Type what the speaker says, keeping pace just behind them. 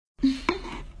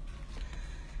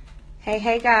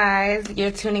Hey guys, you're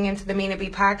tuning into the Mina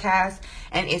B podcast,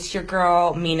 and it's your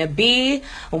girl Mina B.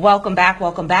 Welcome back.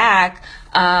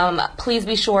 Please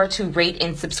be sure to rate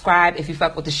and subscribe if you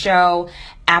fuck with the show.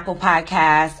 Apple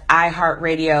Podcasts,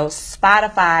 iHeartRadio,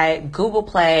 Spotify, Google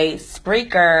Play,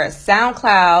 Spreaker,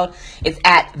 SoundCloud. It's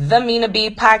at the Mina B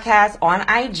podcast on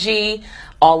IG.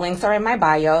 All links are in my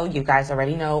bio. You guys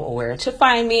already know where to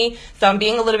find me. So I'm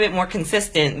being a little bit more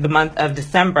consistent the month of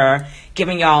December,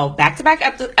 giving y'all back-to-back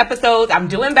episodes. I'm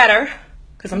doing better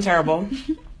because I'm terrible.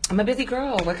 I'm a busy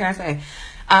girl. What can I say?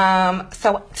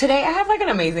 So today I have like an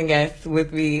amazing guest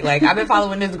with me. Like, I've been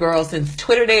following this girl since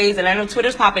Twitter days, and I know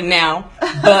Twitter's popping now,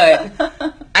 but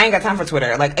I ain't got time for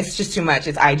Twitter. Like, it's just too much.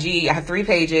 It's IG. I have 3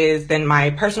 pages, then my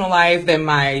personal life, then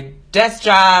my desk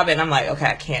job, and I'm like, okay,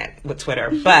 I can't with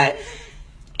Twitter. But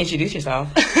introduce yourself.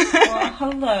 Well,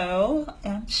 hello.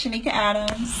 I'm Sheneka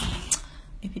Adams.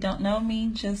 If you don't know me,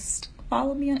 just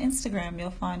follow me on Instagram. You'll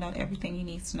find out everything you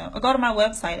need to know. Or go to my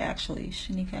website, actually,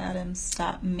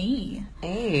 shenekaadams.me.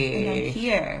 Hey. And I'm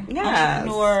here. Yes.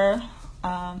 Entrepreneur.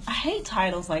 I hate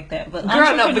titles like that, but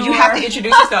girl, no, but you have to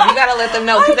introduce yourself. You got to let them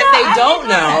know, because if they don't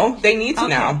know, they need to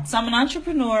know. So I'm an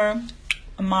entrepreneur,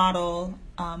 a model,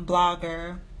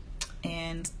 blogger,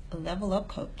 and a level up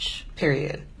coach.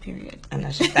 Period. And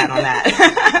that's just that on that.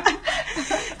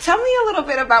 Tell me a little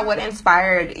bit about what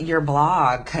inspired your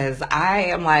blog, because I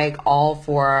am like I've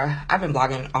been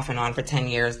blogging off and on for 10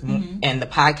 years, and the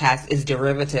podcast is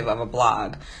derivative of a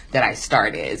blog that I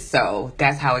started. So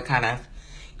that's how it kind of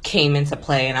came into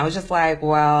play, and I was just like,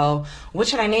 well, what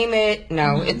should I name it?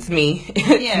 No, it's me.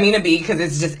 It's Mina B, because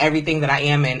it's just everything that I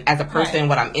am, and as a person,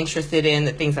 what I'm interested in,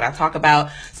 the things that I talk about.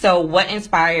 So what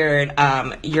inspired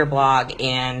your blog,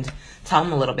 and tell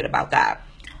them a little bit about that.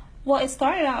 Well, it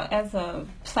started out as a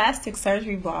plastic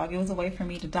surgery blog. It was a way for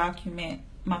me to document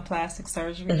my plastic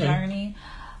surgery journey.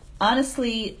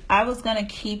 Honestly, I was going to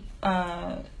keep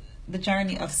the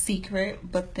journey a secret,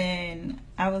 but then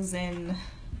I was in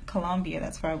Colombia.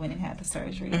 That's where I went and had the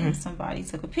surgery. And somebody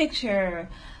took a picture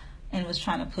and was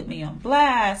trying to put me on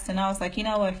blast. And I was like, you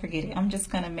know what? Forget it. I'm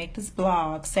just going to make this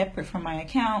blog separate from my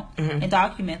account and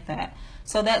document that.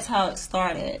 So that's how it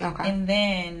started. Okay. And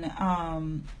then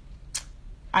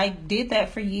I did that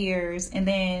for years. And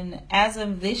then as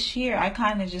of this year, I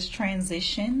kind of just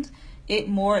transitioned it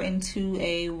more into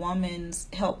a woman's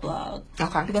help blog.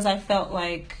 Okay. Because I felt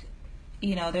like,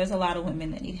 you know, there's a lot of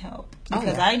women that need help.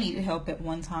 Because I needed help at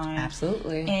one time.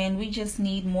 Absolutely. And we just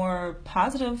need more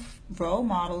positive role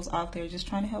models out there just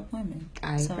trying to help women.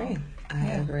 I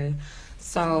agree.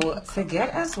 So to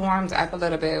get us warmed up a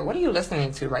little bit, what are you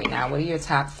listening to right now? What are your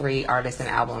top 3 artists and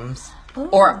albums? Ooh.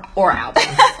 Or albums.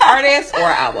 Artists or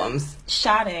albums?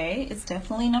 Sade is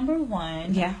definitely number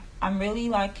 1. Yeah. I'm really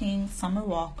liking Summer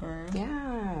Walker.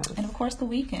 Yeah. And of course The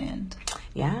Weeknd.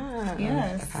 Yeah.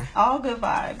 Yes. Okay. All good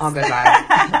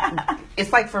vibes.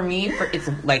 It's like for me, it's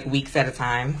like weeks at a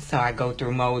time. So I go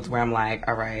through modes where I'm like,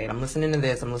 all right, I'm listening to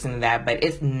this, I'm listening to that. But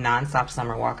it's nonstop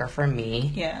Summer Walker for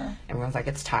me. Yeah. Everyone's like,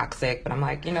 it's toxic. But I'm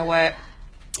like, you know what?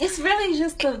 It's really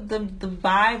just the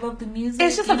vibe of the music.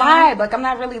 It's just a vibe. Like, I'm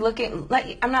not really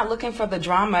I'm not looking for the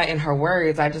drama in her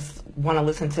words. I just want to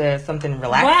listen to something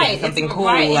relaxing, something cool.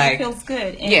 Right, like, it feels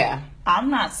good. And I'm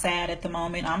not sad at the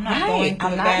moment. I'm not going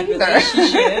through a bad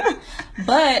relationship.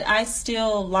 But I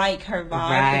still like her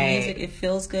vibe, the music. It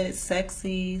feels good. It's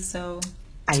sexy. So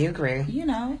I agree. You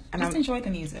know, just enjoy the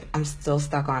music. I'm still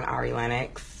stuck on Ari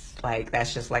Lennox. Like,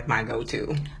 that's just like my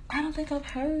go-to. I don't think I've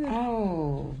heard.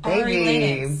 Oh,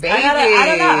 baby. I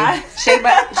don't know.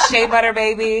 Shea Butter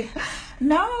Baby.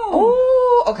 No.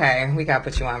 Ooh, okay. We gotta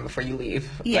put you on before you leave.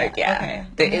 Yeah. Like,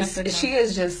 okay. She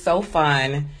is just so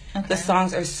fun. Okay. The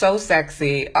songs are so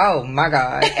sexy. Oh my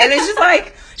God. And it's just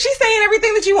like, she's saying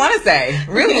everything that you want to say.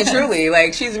 Really and truly.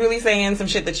 Like, she's really saying some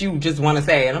shit that you just want to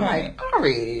say. And I'm like,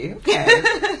 Ari, okay.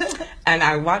 And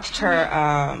I watched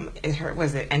her,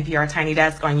 was it NPR Tiny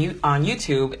Desk on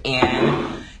YouTube,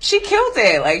 and she killed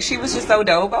it. Like, she was just so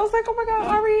dope. I was like, oh my God,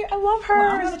 Ari, I love her.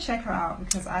 Well, I'm going to check her out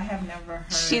because I have never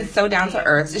heard. She's so down to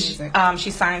earth.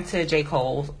 She's signed to J.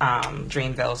 Cole,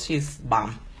 Dreamville. She's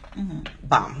bomb.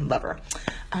 Bomb. Love her.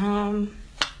 And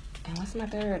what's my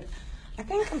third? I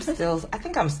think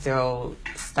I'm still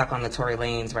stuck on the Tory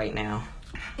Lanez right now.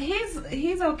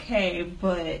 He's okay,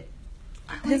 but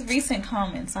his recent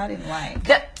comments I didn't like.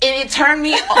 It turned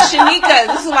me off. Sheneka,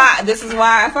 this is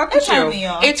why I fuck with you.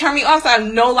 It turned me off. So I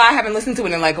no lie, I haven't listened to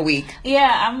it in like a week.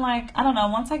 Yeah, I'm like, I don't know.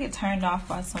 Once I get turned off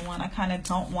by someone, I kind of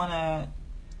don't want to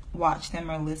watch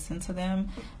them or listen to them.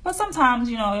 But sometimes,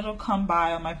 you know, it'll come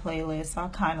by on my playlist. So I'll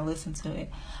kind of listen to it.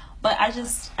 But I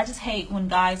just hate when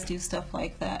guys do stuff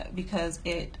like that because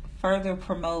it further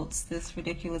promotes this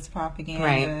ridiculous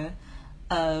propaganda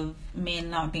of men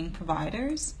not being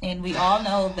providers. And we all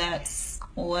know that's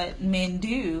what men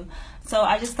do. So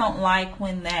I just don't like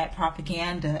when that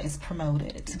propaganda is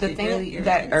promoted. The thing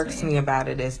that irks me about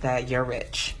it is that you're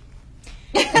rich.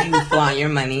 You flaunt your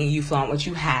money. You flaunt what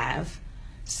you have.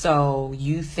 So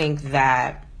you think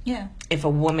that if a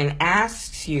woman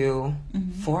asks you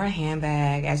for a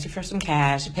handbag, asks you for some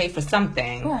cash, to pay for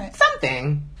something,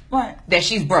 that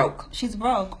she's broke. She's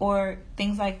broke, or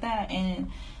things like that.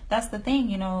 And that's the thing,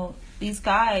 you know, these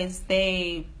guys,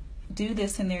 they do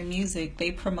this in their music.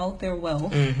 They promote their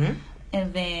wealth.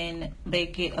 And then they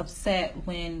get upset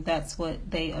when that's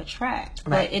what they attract.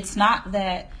 Right. But it's not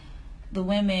that the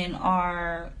women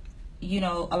are, you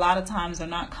know, a lot of times they're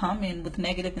not coming with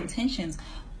negative intentions.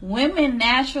 Women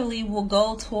naturally will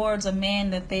go towards a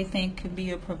man that they think could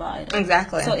be a provider.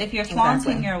 Exactly. So if you're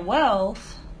flaunting your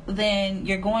wealth, then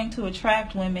you're going to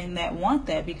attract women that want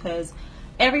that, because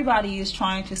everybody is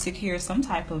trying to secure some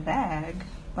type of bag.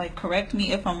 Like, correct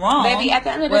me if I'm wrong. Baby, at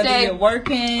the end of the day, whether you're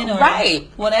working or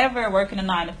whatever, working a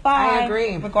 9 to 5. I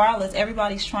agree. Regardless,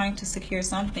 everybody's trying to secure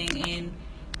something, and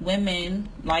women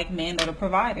like men that are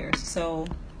providers. So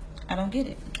I don't get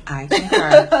it. I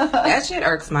concur. That shit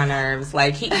irks my nerves.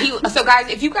 Like he. So guys,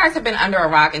 if you guys have been under a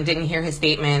rock and didn't hear his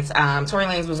statements, Tory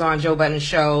Lanez was on Joe Budden's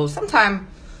show sometime,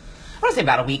 I want to say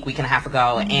about a week and a half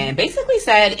ago, and basically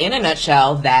said in a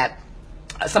nutshell that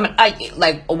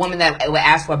like a woman that would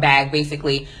ask for a bag,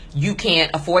 basically, you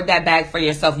can't afford that bag for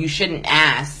yourself. You shouldn't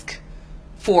ask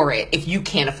for it if you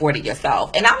can't afford it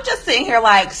yourself. And I'm just sitting here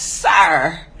like,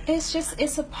 sir.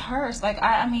 It's a purse. Like,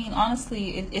 I mean,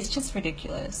 honestly, it's just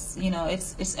ridiculous. You know,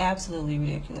 it's absolutely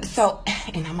ridiculous. So,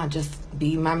 and I'm going to just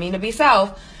be my mean to be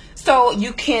self. So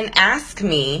you can ask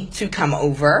me to come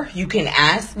over. You can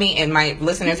ask me, and my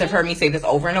listeners have heard me say this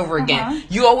over and over again.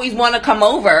 You always want to come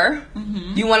over.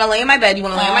 You want to lay in my bed. You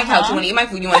want to lay on my couch. You want to eat my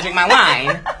food. You want to drink my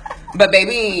wine. But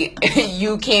baby,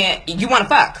 you can't. You want to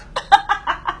fuck.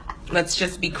 Let's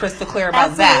just be crystal clear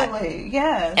about Absolutely, that.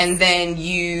 Yes. And then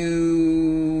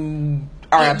you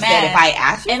are upset if I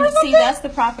ask you and for something? See, that's the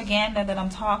propaganda that I'm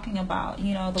talking about.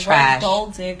 You know, the Trash. word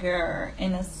gold digger,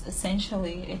 and it's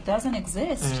essentially, it doesn't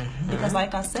exist. Because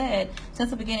like I said, since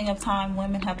the beginning of time,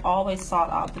 women have always sought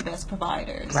out the best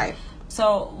providers. Right.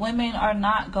 So women are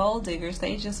not gold diggers.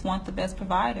 They just want the best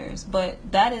providers. But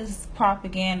that is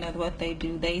propaganda, what they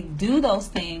do. They do those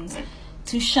things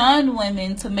to shun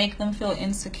women, to make them feel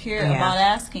insecure about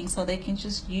asking, so they can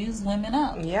just use women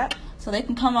up. Yep. So they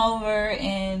can come over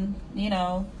and, you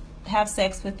know, have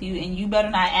sex with you, and you better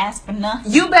not ask for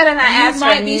nothing. You better not ask for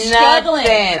nothing. Struggling.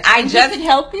 I just could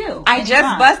help you. I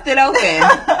just busted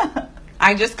open.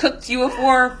 I just cooked you a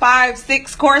 4, 5,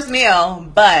 6 course meal,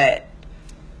 but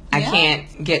I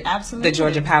can't get the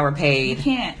Georgia Power paid. You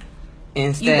can't.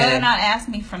 Instead, you better not ask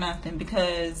me for nothing,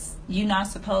 because you're not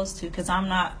supposed to, because I'm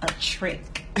not a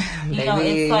trick. You know,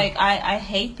 it's like I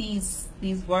hate these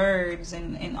words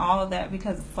and all of that,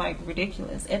 because it's like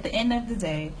ridiculous. At the end of the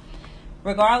day,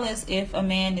 regardless if a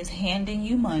man is handing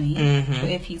you money,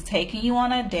 if he's taking you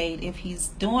on a date, if he's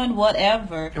doing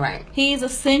whatever, he's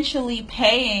essentially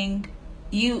paying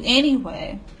you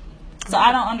anyway. So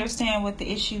I don't understand what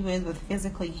the issue is with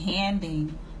physically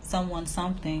handing someone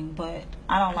something, but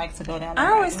I don't like to go down that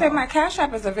I always say my Cash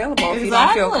App is available if you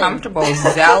don't feel comfortable.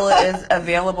 Zelle is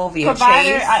available via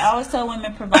provider, Chase. I always tell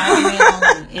women, provider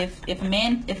man only.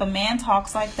 If a man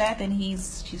talks like that, then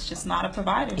he's just not a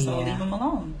provider, so leave him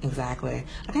alone. Exactly.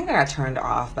 I think I got turned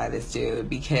off by this dude,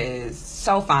 because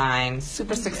so fine,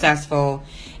 super successful,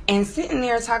 and sitting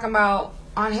there talking about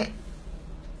on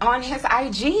his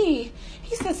IG,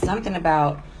 he said something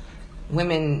about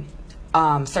women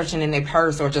searching in their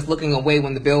purse or just looking away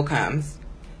when the bill comes.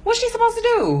 What's she supposed to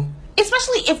do?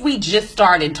 Especially if we just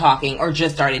started talking or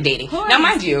just started dating. Now,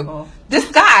 mind you,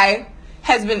 this guy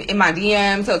has been in my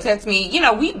DMs, he'll text me. You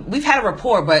know, we've had a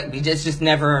rapport, but we just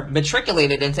never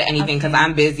matriculated into anything, because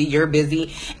I'm busy, you're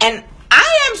busy. And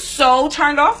I am so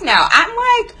turned off now. I'm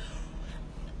like,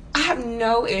 I have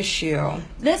no issue.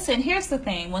 Listen, here's the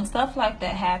thing. When stuff like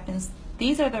that happens,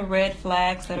 these are the red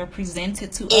flags that are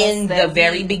presented to us in the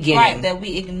very beginning. Right, that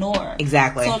we ignore.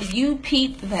 Exactly. So you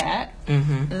peep that.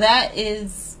 That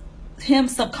is him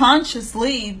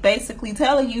subconsciously basically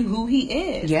telling you who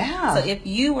he is. Yeah. So if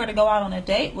you were to go out on a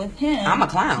date with him, I'm a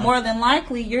clown. More than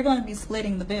likely, you're going to be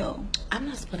splitting the bill. I'm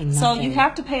not splitting nothing. So you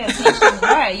have to pay attention.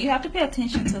 Right. You have to pay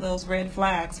attention to those red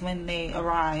flags when they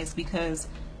arise, because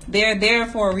they're there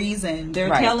for a reason. They're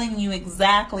telling you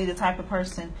exactly the type of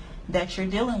person that you're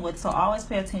dealing with. So always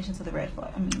pay attention to the red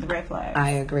flags. I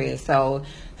agree. So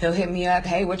he'll hit me up.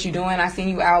 Hey, what you doing? I seen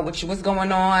you out. What's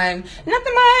going on?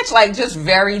 Nothing much. Like, just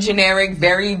very generic,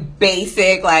 very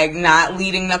basic, like not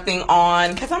leading nothing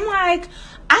on. Because I'm like,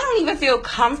 I don't even feel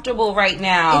comfortable right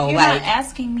now. If you're like, not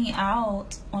asking me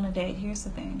out on a date, here's the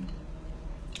thing.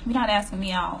 If you're not asking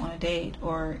me out on a date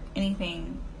or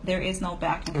anything, there is no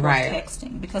back and forth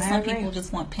texting, because some people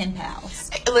just want pen pals.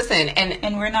 Listen,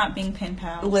 and we're not being pen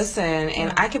pals. Listen,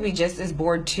 and I could be just as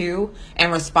bored too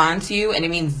and respond to you, and it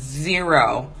means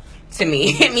zero to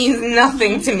me. It means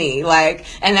nothing to me. Like,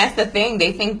 and that's the thing.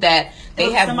 They think that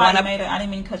they have one up. I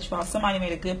didn't mean to cut you off. Somebody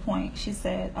made a good point. She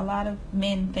said a lot of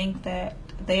men think that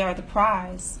they are the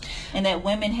prize, and that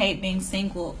women hate being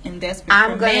single and desperate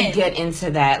I'm for gonna men. get into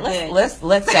that. Let's segue.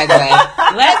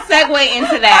 Let's segue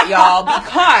into that, y'all,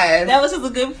 because that was just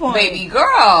a good point. Baby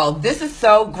girl, this is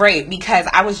so great, because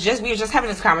we were just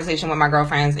having this conversation with my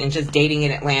girlfriends and just dating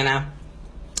in Atlanta.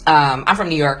 I'm from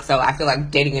New York, so I feel like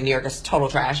dating in New York is total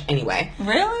trash anyway.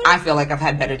 Really? I feel like I've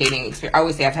had better dating experience. I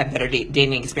always say I've had better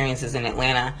dating experiences in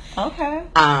Atlanta. Okay.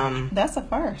 That's a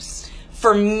first.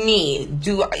 For me,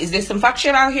 is there some fuck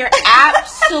shit out here?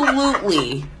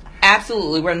 Absolutely.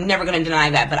 Absolutely. We're never going to deny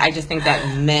that. But I just think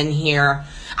that men here,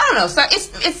 I don't know. So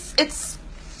it's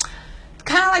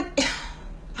kind of like,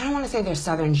 I don't want to say they're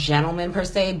Southern gentlemen per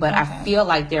se, but I feel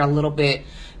like they're a little bit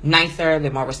nicer.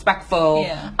 They're more respectful.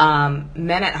 Yeah.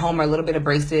 Men at home are a little bit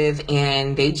abrasive,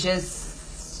 and they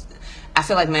just, I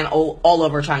feel like men all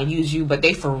over are trying to use you, but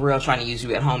they for real trying to use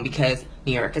you at home, because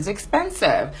New York is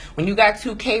expensive. When you got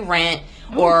 $2K rent,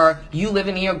 or you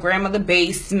living in your grandmother's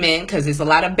basement, because there's a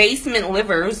lot of basement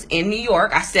livers in New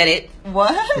York. I said it.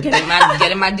 What? Get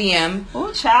in my DM.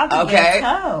 Ooh, child. Okay.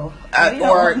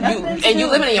 You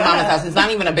living in your mama's house. It's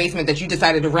not even a basement that you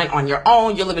decided to rent on your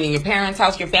own. You're living in your parents'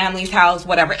 house, your family's house,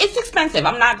 whatever. It's expensive.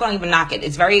 I'm not going to even knock it.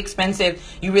 It's very expensive.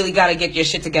 You really got to get your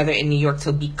shit together in New York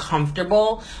to be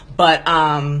comfortable. But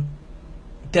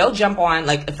they'll jump on,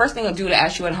 like, the first thing they'll do to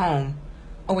ask you at home,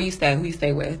 oh, where you stay? Who you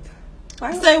stay with?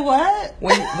 Say what?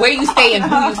 Where you stay and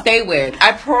who you stay with.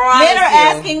 I promise Men are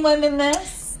asking women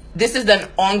this. This is an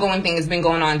ongoing thing. It's been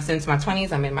going on since my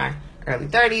 20s. I'm in my early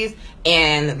 30s.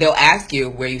 And they'll ask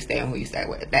you where you stay and who you stay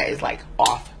with. That is like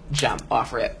off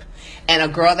rip. And a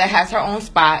girl that has her own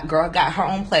spot, girl got her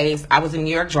own place. I was a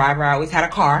New York driver. I always had a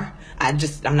car. I'm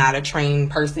not a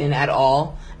trained person at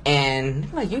all. And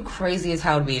I'm like, you crazy as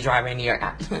hell to be a driver in New York.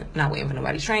 I'm not waiting for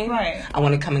nobody to train. Right. I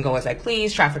want to come and go as I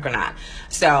please, traffic or not.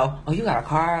 So, oh, you got a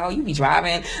car? Oh, you be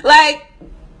driving? Like,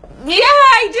 yeah,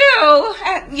 I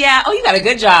do. Yeah. Oh, you got a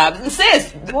good job,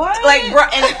 sis. What? Like, bro,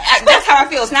 and that's how I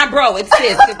feel. It's not bro, it's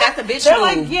sis. Cause that's a bitch move.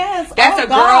 Like, yes. That's a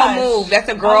girl move. That's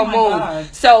a girl move.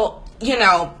 God. So,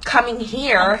 coming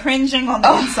here. I'm cringing on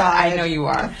the inside. I know you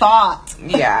are. The thought.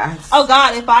 Yeah. Oh,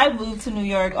 God, if I moved to New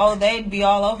York, they'd be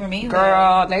all over me.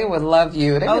 Girl, they would love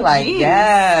you. They'd be like, geez.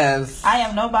 Yes. I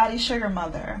am nobody's sugar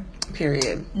mother.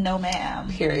 Period. No, ma'am.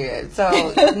 Period. So,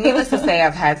 needless to say,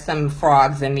 I've had some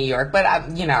frogs in New York, but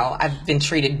I've been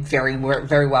treated very,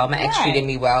 very well. My ex treated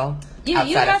me well. You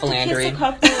have to kiss a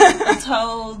couple of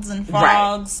toads and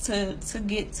frogs to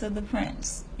get to the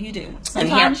prince. You do.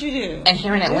 Sometimes you do. And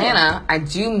here in Atlanta, I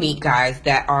do meet guys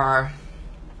that are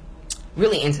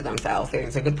really into themselves.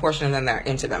 There's a good portion of them that are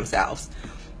into themselves.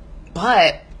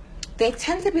 But they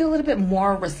tend to be a little bit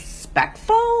more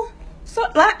respectful. So,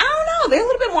 like, I don't know. They're a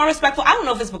little bit more respectful. I don't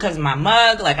know if it's because of my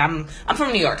mug. Like, I'm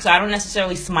from New York, so I don't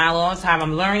necessarily smile all the time.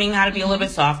 I'm learning how to be a little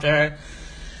bit softer.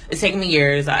 It's taken me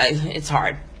years. It's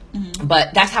hard. Mm-hmm.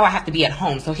 But that's how I have to be at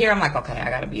home. So here I'm like, okay,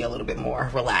 I got to be a little bit more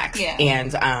relaxed. Yeah.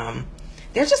 And I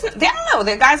don't know.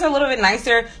 The guys are a little bit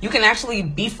nicer. You can actually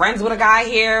be friends with a guy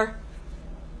here.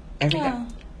 Every guy.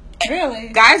 Really?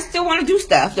 Guys still want to do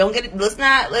stuff. Don't get it. Let's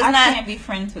not. I can't be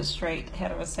friends with straight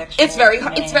heterosexual.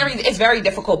 It's very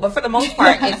difficult. But for the most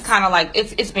part, it's kind of like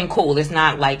it's been cool. It's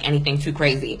not like anything too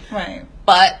crazy. Right.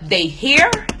 But they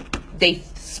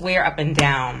swear up and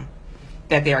down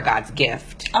that they're God's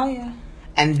gift. Oh yeah.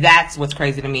 And that's what's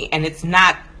crazy to me. And it's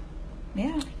not.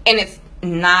 Yeah. And it's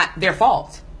not their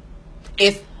fault.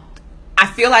 I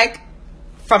feel like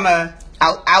from a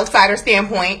outsider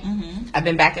standpoint, I've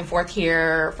been back and forth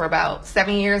here for about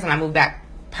 7 years, and I moved back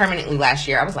permanently last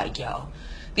year. I was like, yo,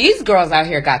 these girls out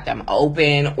here got them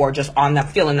open or just on them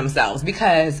feeling themselves,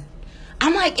 because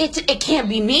I'm like, it can't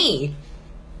be me.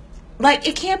 Like,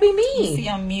 it can't be me. You see,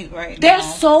 I'm mute right now. They're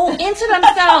so into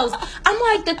themselves. I'm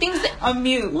like, the things that... I'm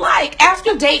mute. Like,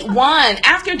 after date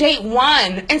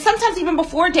one, and sometimes even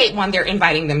before date one, they're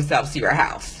inviting themselves to your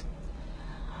house.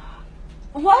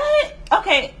 What?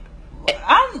 Okay.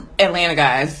 Atlanta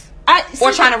guys.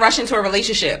 or trying to rush into a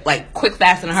relationship, like quick,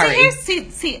 fast, in a hurry. Here's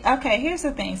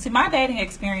the thing. See, my dating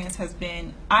experience has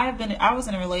been, I was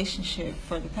in a relationship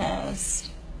for the past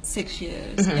 6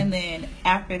 years, Mm-hmm. and then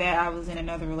after that, I was in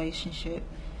another relationship,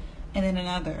 and then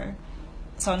another.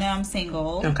 So now I'm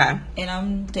single, Okay. and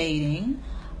I'm dating,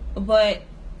 but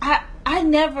I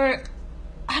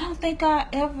don't think I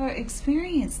ever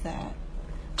experienced that,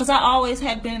 because I always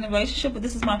had been in a relationship, but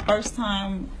this is my first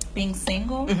time being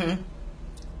single. Mm-hmm.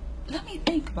 Let me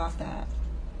think about that.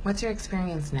 What's your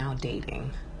experience now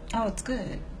dating? Oh, it's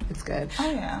good. It's good. Oh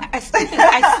yeah. I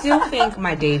still think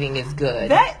my dating is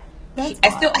good.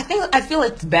 I feel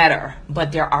it's better,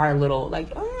 but there are little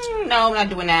like, no, I'm not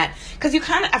doing that, because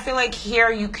I feel like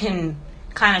here you can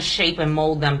kind of shape and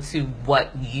mold them to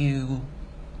what you're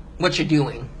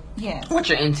doing. Yes. What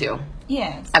you're into.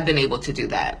 Yes. I've been able to do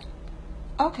that.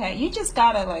 Okay, you just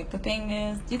gotta, like, the thing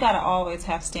is, you gotta always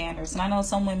have standards. And I know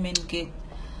some women get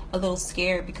a little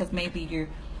scared because maybe you're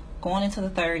going into the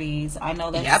 30s. I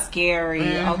know that's scary.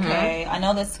 Mm-hmm. Okay, I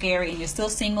know that's scary, and you're still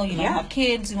single. You don't have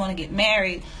kids. You want to get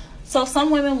married. So some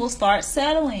women will start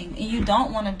settling, and you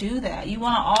don't want to do that. You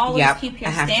want to always keep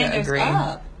your standards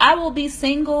up. I will be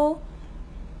single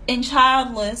and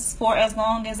childless for as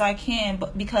long as I can,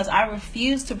 but because I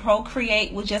refuse to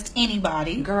procreate with just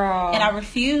anybody, girl, and I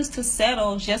refuse to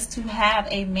settle just to have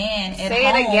a man at say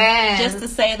home, it again, just to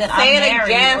say that I'm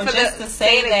married, or just to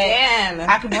say that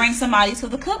I can bring somebody to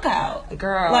the cookout,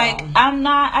 girl. Like,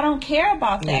 I don't care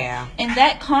about that. Yeah. And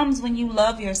that comes when you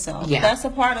love yourself. Yeah. That's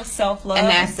a part of self-love and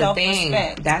that's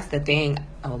self-respect. That's the thing.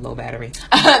 Oh, low battery.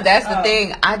 That's the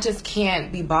thing. I just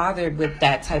can't be bothered with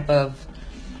that type of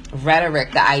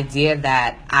rhetoric, the idea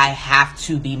that I have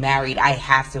to be married, I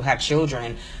have to have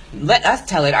children. Let us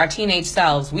tell it, our teenage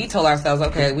selves, we told ourselves,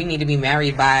 okay, we need to be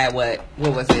married by what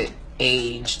was it,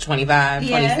 age 25,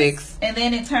 26, and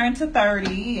then it turned to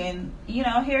 30, and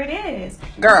here it is,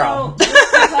 girl. So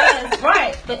just because,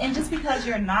 right, and just because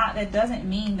you're not, that doesn't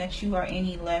mean that you are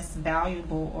any less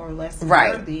valuable or less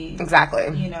worthy.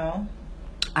 Exactly.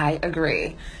 I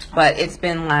agree. But it's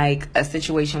been like a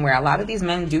situation where a lot of these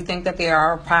men do think that they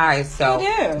are a prize, so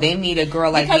they need a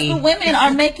girl like me. Because the women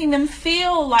are making them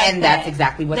feel like and that's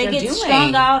exactly what they're doing. They get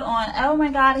strung out on, oh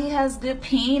my God, he has good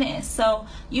penis. So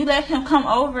you let him come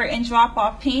over and drop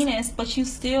off penis, but you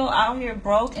still out here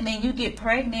broke, and then you get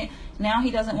pregnant. Now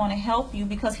he doesn't want to help you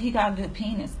because he got good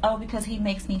penis. Oh, because he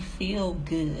makes me feel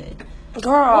good.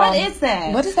 Girl, what is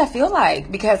that? What does that feel like?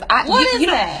 Because what is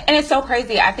that? And it's so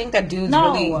crazy. I think that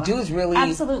dudes really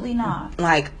absolutely not.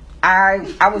 Like I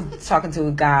was talking to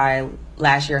a guy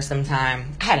last year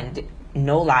sometime. I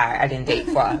didn't date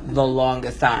for the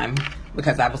longest time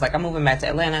because I was like, I'm moving back to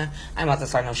Atlanta. I'm about to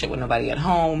start no shit with nobody at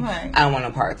home. Right. I don't want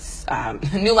no parts.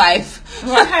 New life.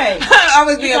 Right. I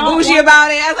was being bougie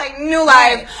about it. I was like, new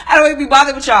life. I don't want to be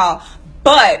bothered with y'all.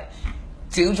 But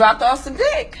dude dropped off some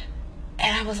dick.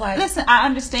 And I was like, listen, I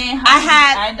understand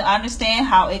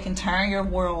how it can turn your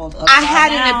world upside down.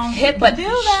 I had an epiphany.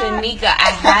 Sheneka,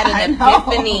 I had an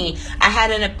epiphany. I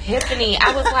had an epiphany.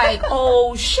 I was like,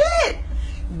 oh shit.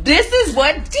 This is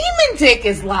what demon dick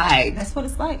is like. That's what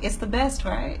it's like. It's the best,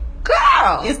 right?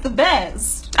 Girl. It's the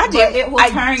best. I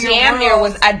damn near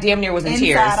was in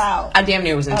tears. Out. I damn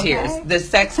near was in tears. The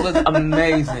sex was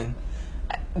amazing.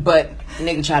 But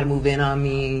nigga tried to move in on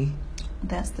me.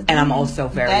 That's the thing. And I'm also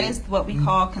that is what we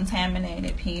call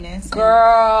contaminated penis.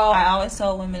 Girl. I always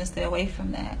tell women to stay away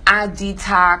from that. I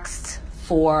detoxed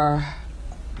for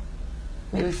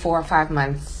maybe 4 or 5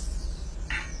 months.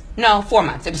 No, 4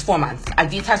 months. It was 4 months. I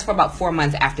detoxed for about 4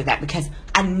 months after that because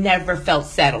I never felt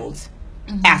settled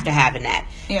after having that.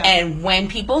 Yeah. And when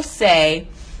people say,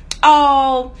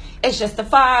 oh, it's just the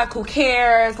fuck, who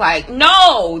cares? Like,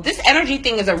 no, this energy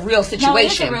thing is a real situation. No, it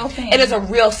is a real thing. It is a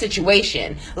real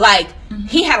situation. Like,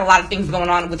 he had a lot of things going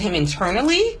on with him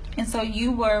internally. And so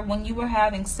when you were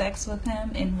having sex with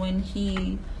him, and when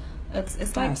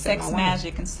it's like sex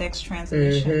magic and sex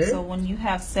transmission. So when you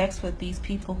have sex with these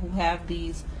people who have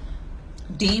these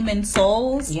demon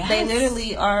souls, they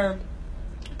literally are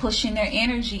pushing their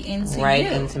energy into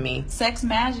into me. Sex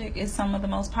magic is some of the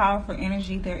most powerful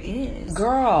energy there is.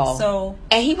 Girl. So,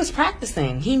 and he was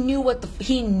practicing. He knew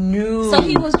he knew. So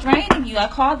he was draining you. I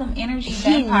call them energy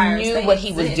vampires. He knew what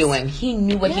he was doing. He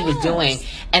knew what he was doing.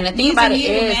 And the thing about it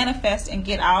is, to manifest and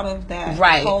get out of that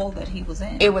hole that he was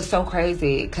in. It was so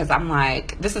crazy because I'm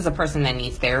like, this is a person that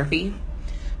needs therapy.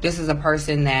 This is a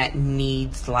person that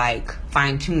needs like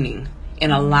fine tuning in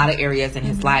a lot of areas in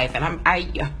his life, and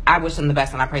I wish him the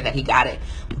best, and I pray that he got it.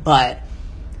 But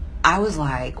I was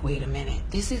like, wait a minute.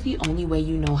 This is the only way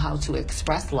you know how to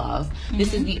express love.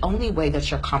 This is the only way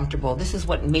that you're comfortable. This is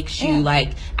what makes you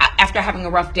like, after having a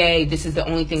rough day, this is the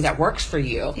only thing that works for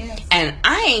you. Yes. And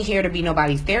I ain't here to be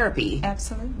nobody's therapy.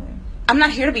 Absolutely. I'm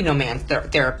not here to be no man's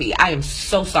therapy. I am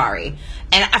so sorry.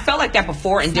 And I felt like that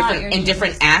before in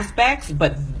different aspects,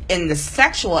 but in the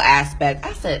sexual aspect,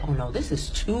 I said, "Oh no, this is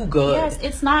too good." Yes,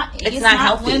 it's not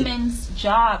healthy. Women's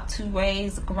job to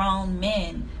raise grown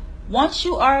men. Once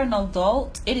you are an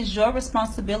adult, it is your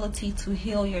responsibility to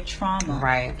heal your trauma.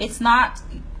 Right. It's not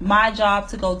my job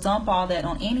to go dump all that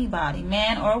on anybody,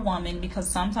 man or woman, because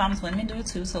sometimes women do it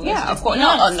too. So let's of course.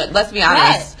 No, let's be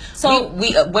honest. Right. So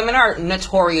we women are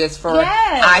notorious for.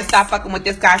 I stopped fucking with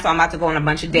this guy, so I'm about to go on a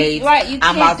bunch of dates. Right. You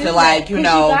I'm about to you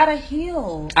gotta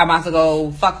heal. I'm about to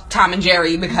go fuck Tom and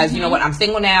Jerry because you know what? I'm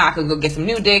single now. I could go get some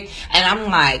new dick, and I'm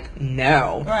like,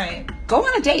 no. Right. Go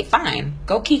on a date, fine.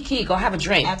 Go kiki, go have a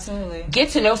drink. Absolutely. Get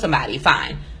to know somebody,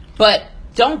 fine. But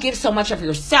don't give so much of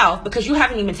yourself because you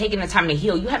haven't even taken the time to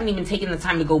heal. You haven't even taken the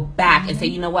time to go back and say,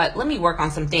 you know what, let me work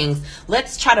on some things.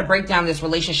 Let's try to break down this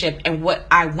relationship and what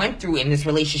I went through in this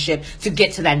relationship to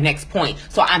get to that next point.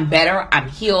 So I'm better, I'm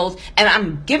healed, and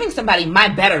I'm giving somebody my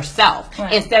better self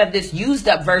instead of this used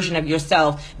up version of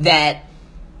yourself that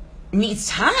needs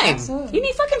time. Absolutely. You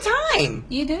need fucking time.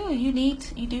 You do. You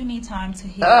do need time to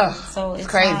heal. Ugh, so it's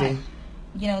crazy.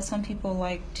 Not, some people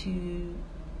like to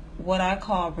what I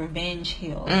call revenge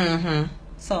heal.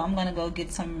 So I'm gonna go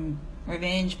get some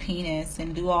revenge penis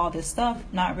and do all this stuff,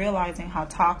 not realizing how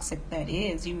toxic that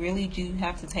is. You really do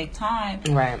have to take time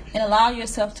and allow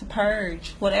yourself to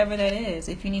purge whatever that is.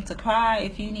 If you need to cry,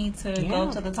 if you need to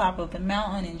go to the top of the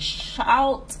mountain and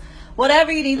shout,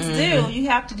 whatever you need to do, you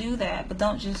have to do that. But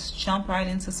don't just jump right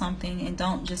into something, and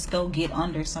don't just go get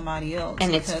under somebody else.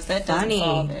 And because it's that funny doesn't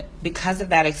solve it. because of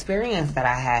that experience that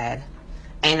I had.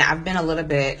 And I've been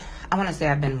I want to say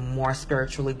I've been more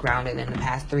spiritually grounded in the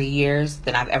past 3 years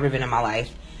than I've ever been in my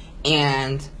life.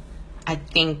 And I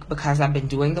think because I've been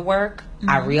doing the work,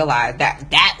 I realized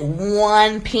that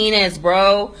one penis,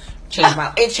 bro,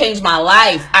 changed my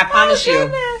life. I promise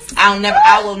you. I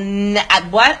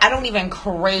don't even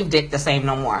crave dick the same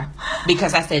no more.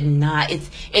 Because I said, nah, it's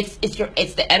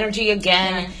the energy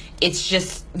again. It's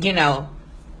just,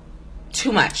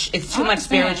 too much. It's too much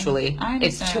spiritually.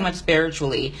 It's too much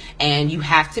spiritually. And you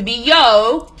have to be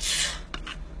yoked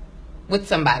with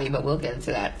somebody, but we'll get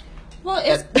into that. Well,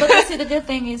 but see, the good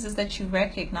thing is that you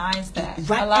recognize that.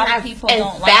 Right. A lot of people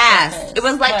don't fast. like that. It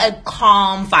was like a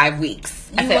calm 5 weeks.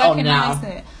 I said, oh no.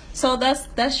 It. So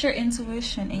that's your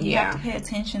intuition, and you have to pay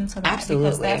attention to that. Absolutely.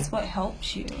 Because that's what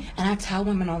helps you. And I tell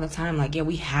women all the time, like,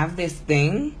 we have this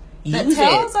thing. That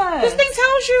tells us. This thing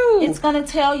tells you. It's going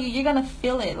to tell you. You're going to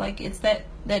feel it. Like, it's that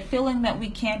feeling that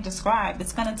we can't describe.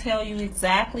 It's going to tell you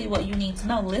exactly what you need to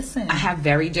know. Listen. I have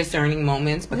very discerning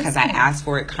moments because I ask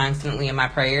for it constantly in my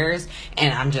prayers.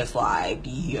 And I'm just like,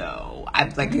 yo.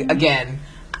 Again,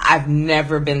 I've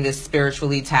never been this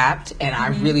spiritually tapped. And I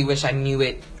really wish I knew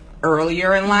it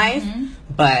earlier in life.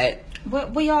 But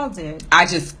we all did.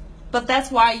 But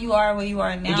that's why you are where you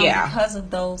are now, because of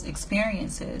those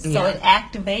experiences. So it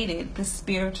activated the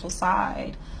spiritual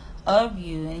side of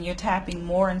you, and you're tapping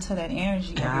more into that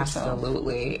energy of yourself.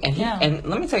 Absolutely. And and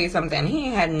let me tell you something. He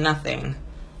had nothing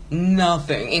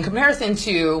in comparison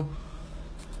to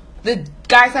the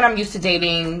guys that I'm used to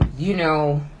dating.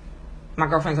 My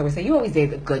girlfriends always say, you always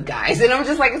date the good guys. And I'm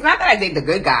just like, it's not that I date the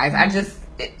good guys. I don't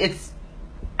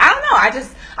know.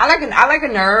 I like a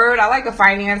nerd. I like a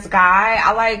finance guy.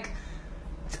 I like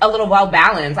a little well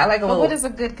balanced. I like a little. What is a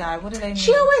good guy? What do they mean?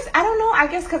 She always, I don't know. I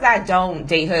guess because I don't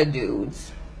date hood dudes,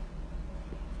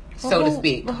 so to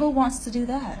speak. But who wants to do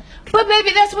that? But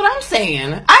maybe that's what I'm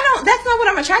saying. That's not what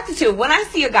I'm attracted to. When I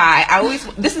see a guy,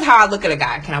 this is how I look at a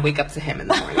guy. Can I wake up to him in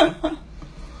the morning?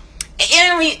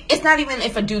 And I mean, it's not even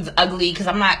if a dude's ugly, because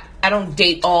I don't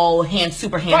date all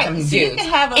super handsome dudes.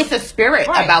 It's a spirit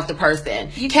about the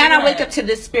person. Can I wake up to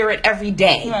this spirit every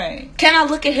day? Right. Can I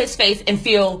look at his face and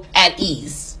feel at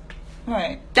ease?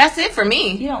 Right. That's it for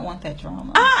me. You don't want that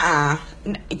drama. I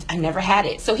never had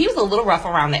it. So he was a little rough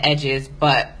around the edges,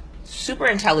 but super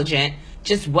intelligent.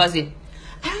 Just wasn't,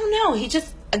 I don't know. He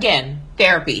just, again,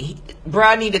 therapy.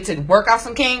 Bruh needed to work out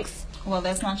some kinks. Well,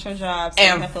 that's not your job. So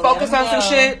and focus on some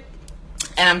shit.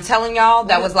 And I'm telling y'all,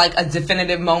 that was like a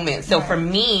definitive moment. So for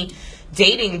me,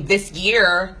 dating this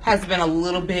year has been a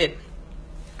little bit,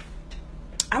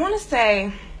 I want to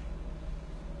say,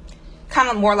 kind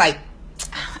of more like,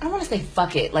 I don't want to say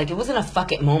fuck it. Like, it wasn't a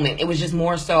fuck it moment. It was just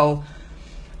more so,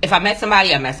 if I met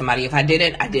somebody, I met somebody. If I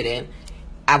didn't, I didn't.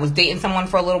 I was dating someone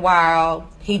for a little while.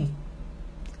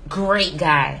 Great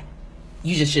guy.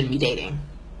 You just shouldn't be dating.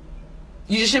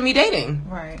 you just shouldn't be dating.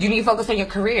 Right. You need to focus on your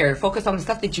career. Focus on the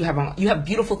stuff that you have on. You have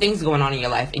beautiful things going on in your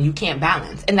life, and you can't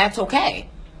balance, and that's okay.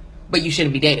 But you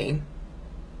shouldn't be dating.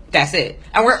 That's it.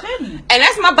 And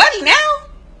that's my buddy now.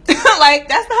 Like,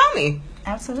 that's the homie.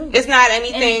 Absolutely. It's not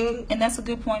anything. And that's a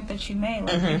good point that you made.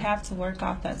 Like, you have to work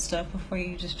out that stuff before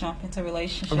you just jump into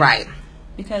relationships. Right.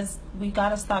 Because we got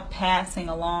to stop passing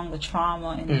along the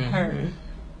trauma and the hurt.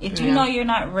 If you know you're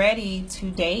not ready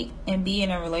to date and be in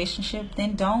a relationship,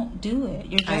 then don't do it.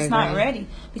 You're just not ready.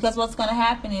 Because what's going to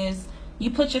happen is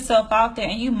you put yourself out there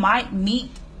and you might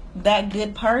meet that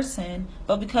good person,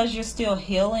 but because you're still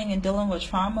healing and dealing with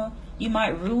trauma, you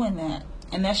might ruin that.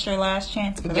 And that's your last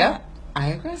chance for that. I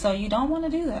agree. So you don't want to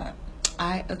do that.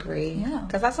 I agree. Yeah.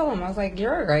 Because I told him, I was like,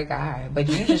 you're a great guy, but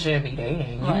you just shouldn't be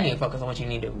dating. You need to focus on what you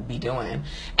need to be doing.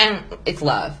 And it's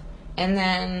love. And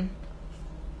then,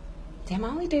 damn, I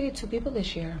only dated 2 people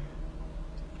this year.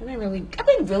 I've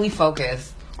been really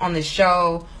focused on the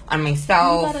show, on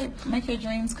myself. You gotta make your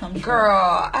dreams come true.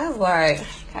 Girl, I was like,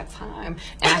 I got time.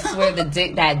 And I swear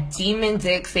that demon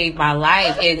dick saved my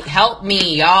life. It helped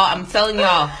me, y'all. I'm telling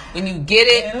y'all, when you get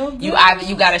it,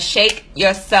 you gotta shake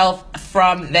yourself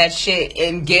from that shit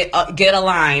and get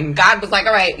aligned. God was like,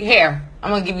 all right, here,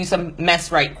 I'm gonna give you some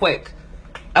mess right quick.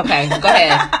 Okay, go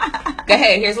ahead. Go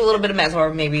ahead. Here's a little bit of mess,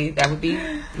 or maybe that would be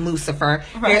Lucifer.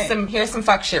 Right. Here's some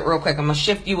fuck shit real quick. I'm gonna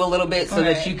shift you a little bit so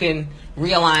that you can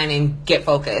realign and get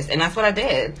focused. And that's what I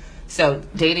did. So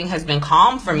dating has been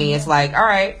calm for me. It's like, all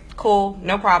right, cool,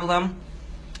 no problem.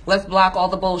 Let's block all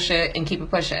the bullshit and keep it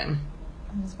pushing.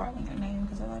 I'm just writing your name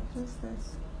because I like who's this.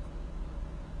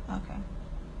 Okay.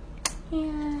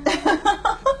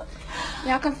 Yeah.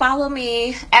 Y'all can follow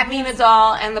me at Mina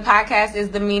Doll, and the podcast is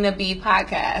the Mina B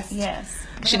Podcast. Yes.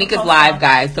 Sheneka's live,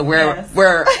 guys. So we're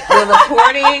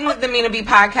recording the Mina B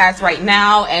Podcast right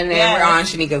now, and then we're on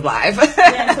Sheneka's live.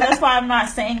 Yeah, so that's why I'm not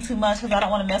saying too much because I don't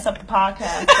want to mess up the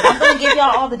podcast. But I'm going to give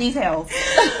y'all all the details.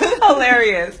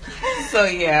 Hilarious. So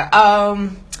yeah,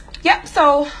 yep.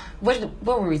 So what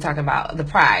were we talking about? The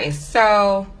prize.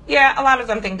 So yeah, a lot of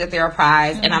them think that they're a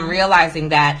prize, and I'm realizing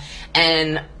that.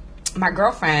 And my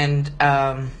girlfriend,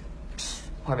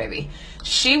 poor baby,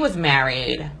 she was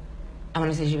married. I want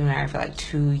to say she was married for like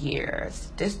 2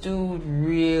 years. This dude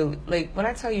really, like, when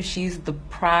I tell you she's the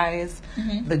prize,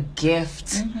 the gift,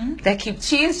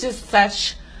 she is just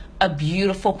such a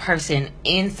beautiful person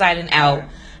inside and out.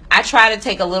 I try to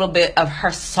take a little bit of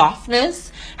her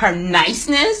softness, her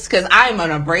niceness, because I'm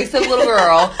an abrasive little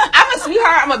girl. I'm a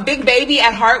sweetheart. I'm a big baby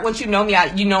at heart. Once you know me,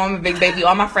 you know I'm a big baby.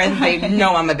 All my friends, they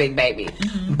know I'm a big baby.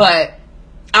 But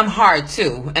I'm hard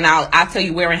too, and I'll tell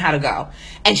you where and how to go.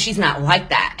 And she's not like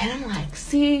that. And I'm like,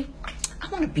 see, I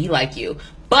want to be like you.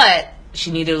 But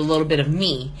she needed a little bit of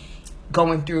me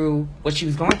going through what she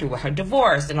was going through with her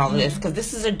divorce and all of this. Because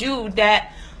this is a dude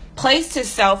that placed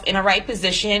himself in a right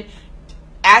position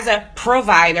as a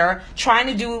provider, trying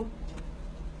to do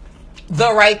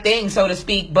the right thing, so to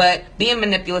speak, but being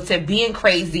manipulative, being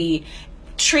crazy,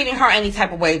 treating her any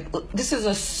type of way. This is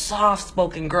a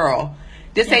soft-spoken girl.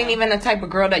 This ain't even the type of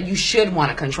girl that you should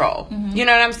want to control. You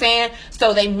know what I'm saying?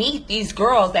 So they meet these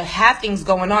girls that have things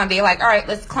going on. They're like, all right,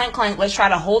 let's clank. Let's try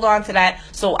to hold on to that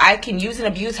so I can use and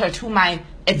abuse her to my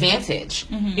advantage.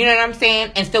 You know what I'm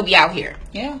saying? And still be out here.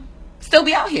 Yeah. Still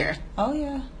be out here. Oh,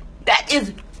 yeah. That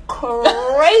is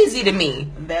crazy to me.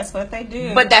 That's what they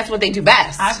do. But that's what they do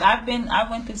best. I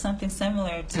went through something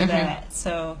similar to that.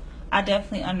 So I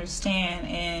definitely understand.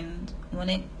 And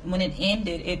when it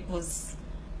ended, it was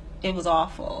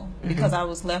awful because I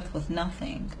was left with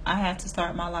nothing. I had to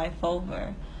start my life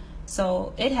over.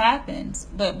 So it happens.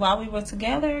 But while we were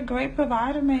together, great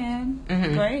provider, man.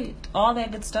 Great. All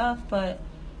that good stuff. But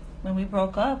when we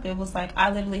broke up, it was like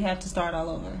I literally had to start all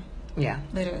over. Yeah.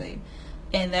 Literally.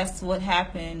 And that's what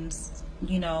happens,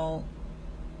 you know,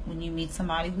 when you meet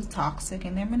somebody who's toxic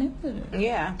and they're manipulative.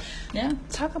 Yeah. Yeah.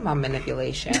 Talk about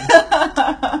manipulation.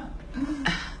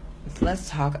 Let's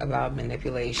talk about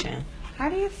manipulation. How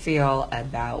do you feel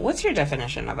about, what's your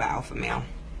definition of an alpha male?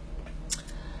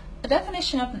 The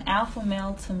definition of an alpha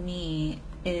male to me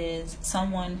is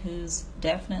someone who's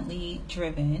definitely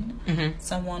driven,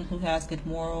 someone who has good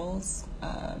morals,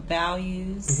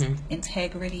 values,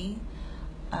 integrity,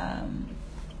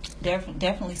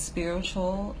 definitely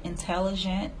spiritual,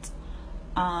 intelligent,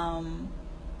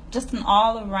 just an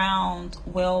all-around,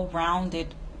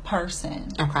 well-rounded person.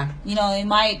 Okay. You know, they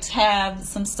might have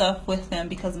some stuff with them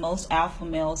because most alpha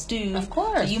males do. Of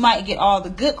course. So you might get all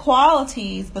the good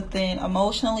qualities, but then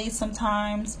emotionally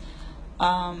sometimes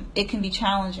it can be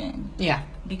challenging. Yeah.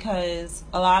 Because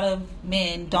a lot of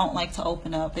men don't like to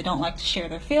open up. They don't like to share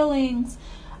their feelings.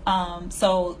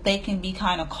 So they can be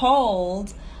kind of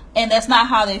cold. and that's not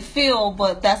how they feel,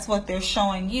 but that's what they're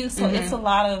showing you. So it's a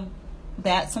lot of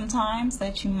that sometimes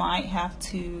that you might have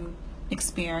to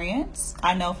experience.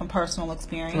 I know from personal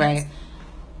experience. Right.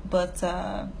 But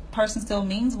person still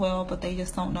means well, but they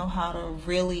just don't know how to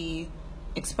really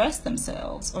express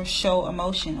themselves or show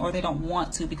emotion, or they don't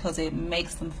want to because it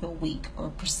makes them feel weak or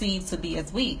perceived to be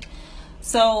as weak.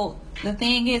 So the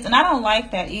thing is, and I don't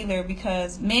like that either,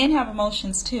 because men have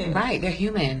emotions too. Right, they're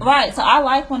human. Right, so I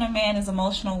like when a man is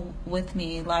emotional with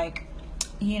me, like,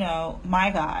 you know, my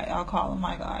guy. I'll call him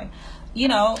my guy. You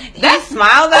know, that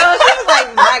smile though, she was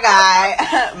like, my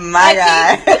guy, my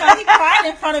guy. He cried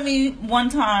in front of me one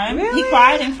time. Really? He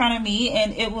cried in front of me,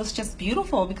 and it was just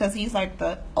beautiful because he's like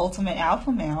the ultimate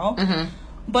alpha male.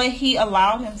 But he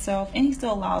allowed himself, and he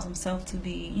still allows himself to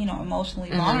be, you know,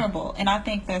 emotionally vulnerable, and I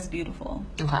think that's beautiful.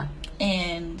 Okay.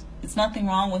 And there's nothing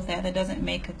wrong with that. That doesn't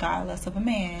make a guy less of a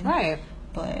man. Right.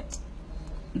 But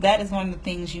that is one of the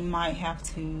things you might have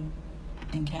to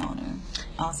encounter,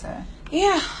 I'll say.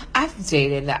 Yeah, I've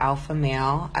dated the alpha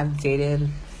male. I've dated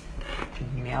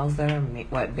males that are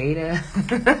beta.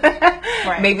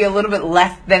 Right. Maybe a little bit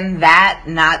less than that.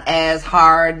 Not as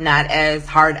hard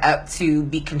up to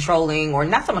be controlling, or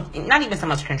not even so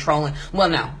much controlling. Well,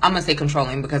 no, I'm gonna say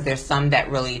controlling, because there's some that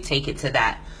really take it to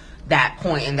that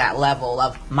point and that level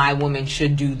of my woman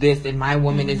should do this and my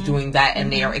woman is doing that,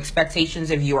 and their expectations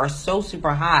of you are so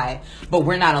super high, but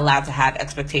we're not allowed to have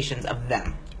expectations of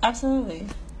them. Absolutely.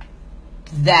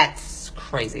 That's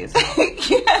crazy as hell.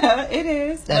 Yeah, it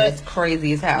is. That is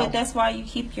crazy as hell. But that's why you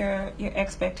keep your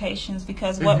expectations,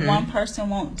 because what one person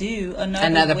won't do,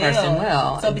 another person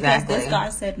will. So because this guy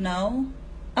said no,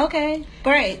 okay,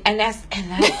 great. And that's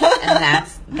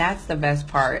the best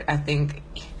part. I think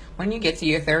when you get to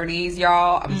your 30s,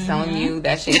 y'all, I'm telling you,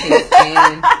 that shit hits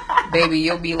in. Baby,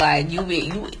 you'll be like,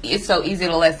 it's so easy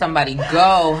to let somebody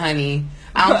go, honey.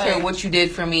 I don't care what you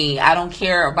did for me. I don't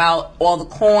care about all the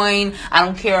coin. I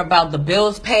don't care about the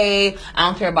bills paid. I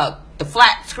don't care about the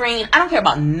flat screen. I don't care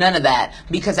about none of that.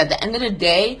 Because at the end of the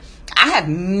day, I have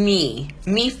me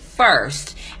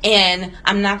first. And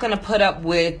I'm not going to put up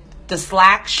with the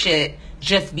slack shit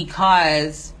just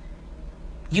because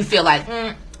you feel like,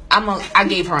 I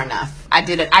gave her enough. I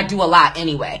did it. I do a lot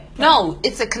anyway. No,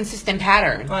 it's a consistent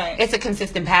pattern. Right. It's a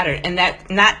consistent pattern. And that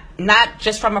not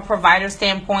just from a provider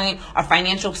standpoint or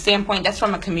financial standpoint, that's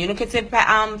from a communicative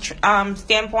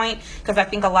standpoint. Because I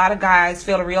think a lot of guys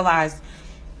fail to realize,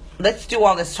 let's do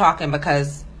all this talking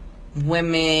because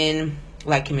women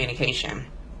like communication.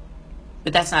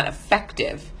 But that's not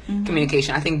effective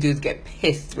communication. I think dudes get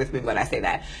pissed with me when I say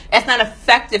that. That's not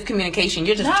effective communication.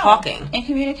 You're just talking. And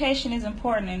communication is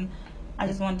important. And I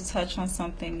just wanted to touch on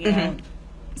something. You know,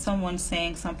 someone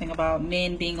saying something about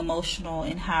men being emotional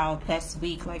and how that's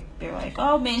weak. Like, they're like,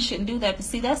 oh, men shouldn't do that. But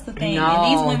see, that's the thing. No,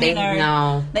 and these women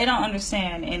they don't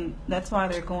understand. And that's why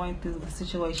they're going through the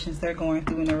situations they're going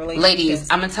through in their relationships. Ladies,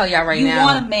 I'm going to tell y'all now. You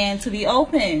want a man to be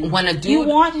open. When a dude, you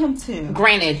want him to.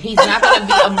 Granted, he's not going to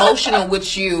be emotional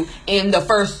with you in the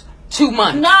first 2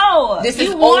 months. No, this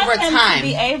is over time. To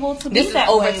be able to this be is that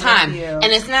over way time, with you. and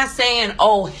it's not saying,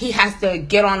 oh, he has to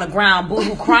get on the ground,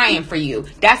 boo-hoo, crying for you.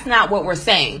 That's not what we're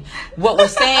saying. What we're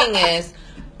saying is,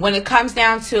 when it comes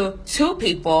down to two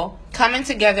people coming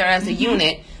together as a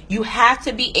unit, you have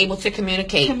to be able to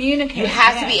communicate. You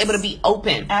have to be able to be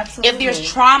open. Absolutely. If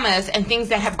there's traumas and things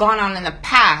that have gone on in the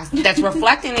past that's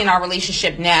reflecting in our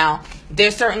relationship now,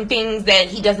 there's certain things that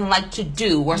he doesn't like to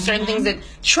do, or certain things that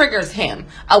triggers him,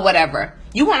 or whatever.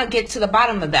 You want to get to the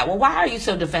bottom of that. Well, why are you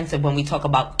so defensive when we talk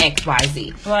about X, Y,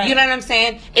 Z? Right. You know what I'm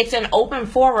saying? It's an open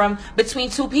forum between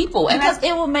two people. And because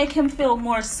it will make him feel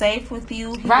more safe with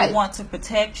you. He will want to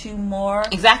protect you more.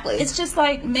 Exactly. It's just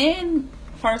like men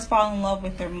first fall in love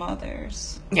with their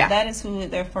mothers. Yeah. That is who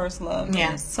their first love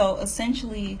is. So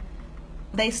essentially,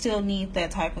 they still need that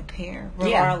type of care,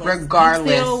 regardless. Yeah,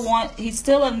 regardless. He's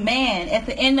still a man. At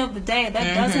the end of the day,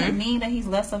 that doesn't mean that he's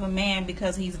less of a man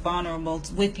because he's vulnerable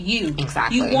with you.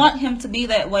 Exactly. You want him to be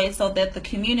that way so that the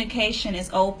communication is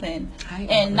open.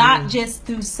 And not just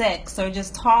through sex or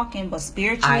just talking, but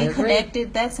spiritually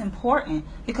connected. That's important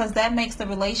because that makes the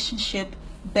relationship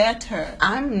better.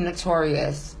 I'm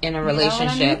notorious in a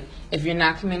relationship. If you're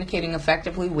not communicating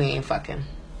effectively, we ain't fucking.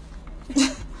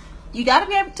 You got to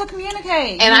be able to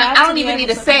communicate. And I don't even need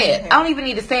to say it. I don't even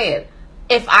need to say it.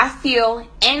 If I feel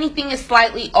anything is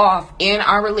slightly off in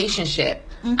our relationship,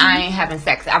 I ain't having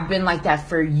sex. I've been like that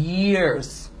for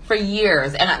years.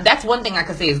 And that's one thing I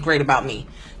can say is great about me.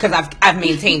 Because I've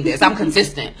maintained this. I'm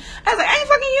consistent. I was like, I ain't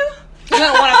fucking you. You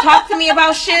don't want to talk to me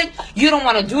about shit. You don't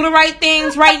want to do the right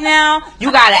things right now.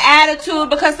 You got an attitude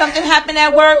because something happened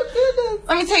at work.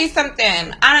 Let me tell you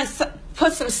something.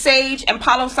 put some sage and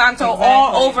Palo Santo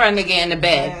all over a nigga in the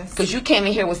bed, because you came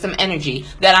in here with some energy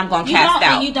that I'm gonna cast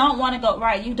out. And you don't want to go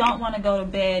right. You don't want to go to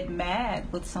bed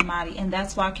mad with somebody, and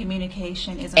that's why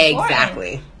communication is important.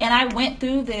 Exactly. And I went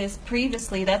through this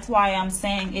previously. That's why I'm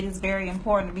saying it is very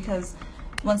important, because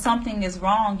when something is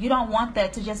wrong, you don't want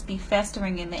that to just be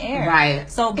festering in the air.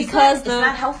 Right. So because it's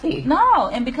not healthy. No,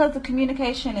 and because the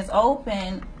communication is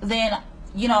open, then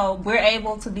we're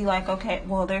able to be like, okay,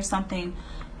 well, there's something.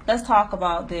 Let's talk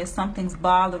about this. Something's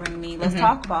bothering me. Let's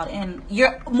talk about it. And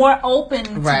you're more open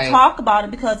to talk about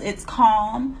it because it's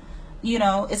calm,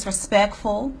 it's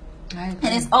respectful, and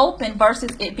it's open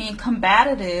versus it being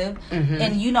combative.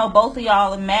 And, both of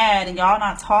y'all are mad and y'all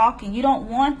not talking. You don't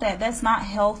want that. That's not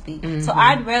healthy. So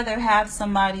I'd rather have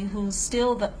somebody who's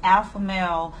still the alpha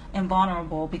male and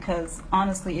vulnerable, because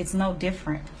honestly, it's no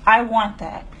different. I want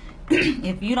that.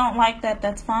 If you don't like that,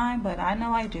 that's fine, but I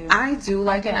know I do. I do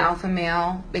like an alpha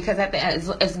male, because at the end,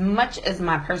 as much as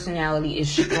my personality is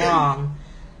strong,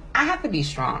 I have to be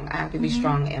strong. I have to be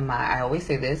strong I always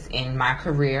say this, in my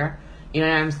career. You know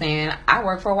what I'm saying? I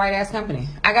work for a white ass company.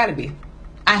 I gotta be.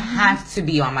 I have to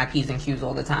be on my P's and Q's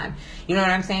all the time. You know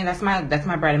what I'm saying? That's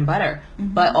my bread and butter.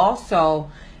 But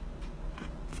also,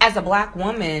 as a black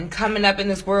woman coming up in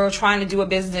this world, trying to do a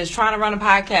business, trying to run a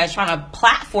podcast, trying to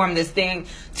platform this thing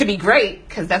to be great,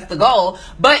 because that's the goal.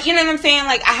 But you know what I'm saying?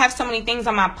 Like, I have so many things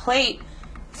on my plate.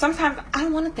 Sometimes I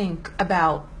don't want to think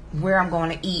about where I'm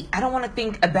going to eat. I don't want to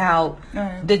think about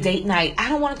the date night. I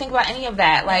don't want to think about any of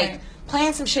that. Like,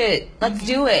 plan some shit. Let's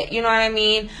do it. You know what I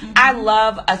mean? I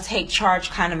love a take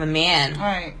charge kind of a man.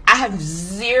 Right. I have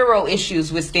zero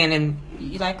issues with standing.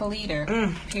 You like a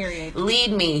leader, period.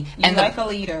 Lead me. You like a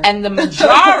leader. And the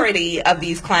majority of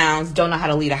these clowns don't know how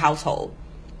to lead a household.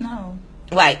 No.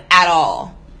 Like, at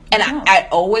all. And I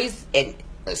always,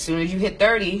 as soon as you hit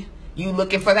 30, you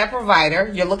looking for that provider.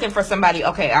 You're looking for somebody,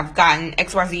 okay, I've gotten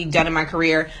XYZ done in my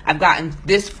career. I've gotten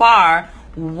this far.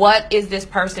 What is this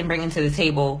person bringing to the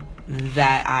table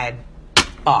that I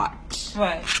bought?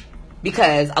 Right.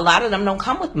 Because a lot of them don't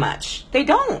come with much. They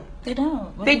don't. They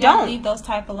don't. They don't. Leave those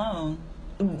type alone.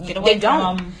 They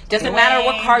don't. Doesn't matter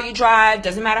what car you drive.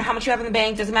 Doesn't matter how much you have in the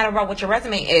bank. Doesn't matter about what your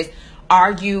resume is.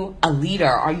 Are you a leader?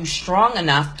 Are you strong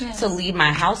enough to lead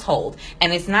my household?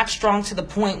 And it's not strong to the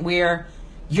point where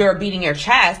you're beating your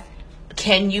chest.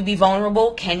 Can you be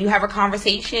vulnerable? Can you have a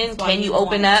conversation? Can you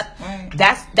open up? Right.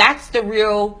 That's the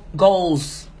real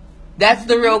goals. That's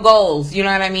the real goals. You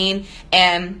know what I mean?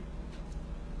 And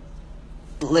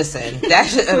listen.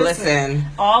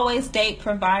 Always date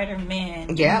provider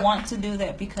men. Yeah. You want to do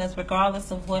that, because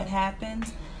regardless of what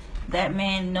happens, that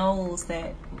man knows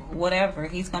that whatever,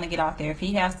 he's going to get out there. If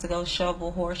he has to go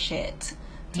shovel horse shit,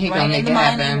 he's going to make it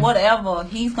happen. Whatever,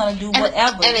 he's going to do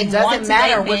whatever. And it doesn't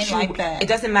matter what you. Like that. It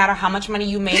doesn't matter how much money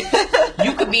you make.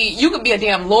 You could be a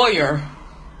damn lawyer.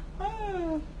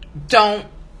 Don't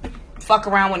fuck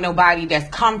around with nobody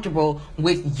that's comfortable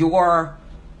with your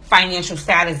financial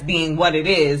status being what it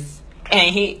is,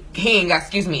 and he ain't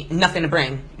got, nothing to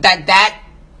bring.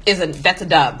 That's a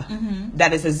dub.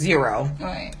 That is a zero.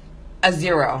 Right. A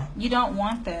zero. You don't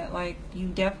want that. Like, you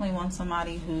definitely want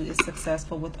somebody who is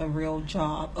successful with a real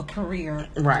job, a career.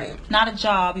 Right. Not a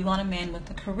job. You want a man with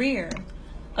a career.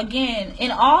 Again,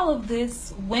 in all of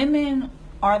this, women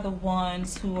are the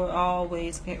ones who are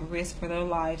always at risk for their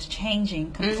lives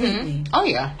changing completely. Oh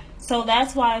yeah. So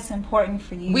that's why it's important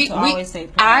for you to always say.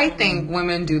 I think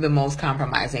women do the most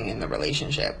compromising in the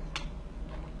relationship.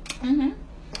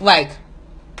 Like,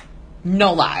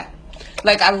 no lie.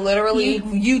 Like, I literally.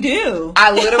 You do.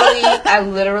 I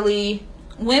literally.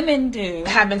 Women do.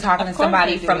 Have been talking to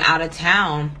somebody from out of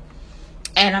town,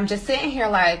 and I'm just sitting here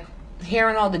like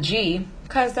hearing all the G,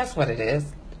 because that's what it is.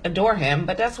 Adore him,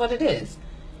 but that's what it is.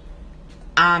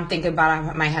 I'm thinking about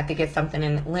I might have to get something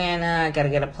in Atlanta. I gotta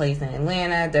get a place in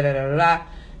Atlanta. Da da da da.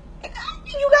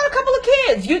 You got a couple of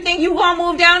kids. You think you gonna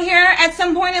move down here at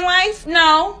some point in life?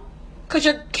 No, because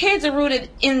your kids are rooted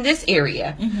in this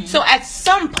area. So at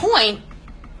some point,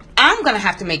 I'm gonna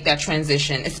have to make that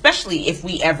transition, especially if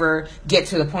we ever get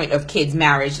to the point of kids,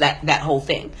 marriage, that whole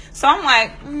thing. So I'm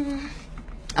like,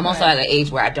 I'm also at an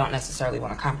age where I don't necessarily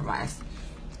want to compromise.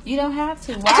 You don't have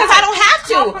to. Because I don't have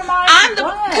to.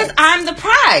 Because I'm the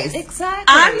prize. Exactly.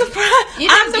 I'm the prize. You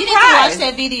need to watch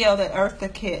that video that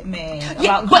Eartha Kitt made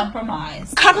about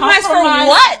compromise. Compromise for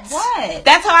what? What?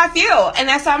 That's how I feel, and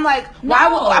that's how I'm like.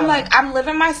 I'm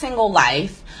living my single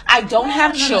life. I don't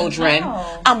have children.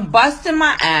 No. I'm busting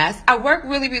my ass. I work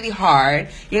really, really hard.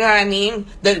 You know what I mean?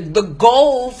 The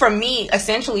goal for me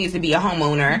essentially is to be a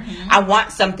homeowner. I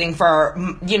want something for,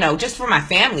 just for my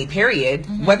family, period.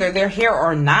 Whether they're here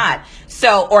or not.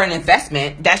 So, or an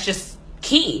investment. That's just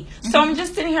key. So I'm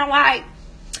just sitting here like,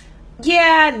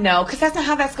 yeah, no, because that's not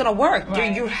how that's going to work.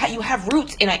 Right. You have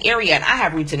roots in an area, and I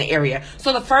have roots in an area.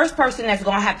 So the first person that's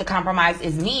going to have to compromise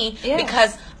is me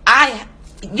because I,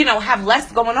 have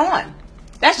less going on.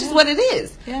 That's just what it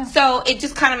is. Yeah. So it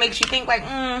just kind of makes you think like,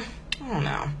 I don't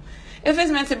know. If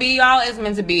it's meant to be, y'all, it's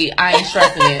meant to be. I ain't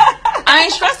stressing it. I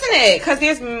ain't stressing it because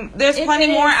there's plenty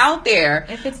more out there.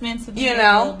 If it's meant to be, it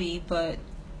will be. But,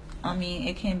 I mean,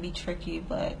 it can be tricky.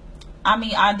 But, I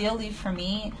mean, ideally for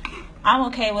me, I'm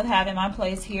okay with having my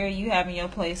place here, you having your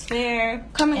place there.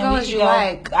 Come and go as you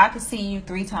like. I could see you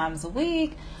 3 times a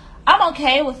week. I'm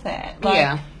okay with that.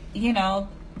 Like,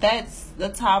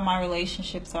 that's how my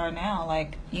relationships are now.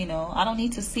 Like, I don't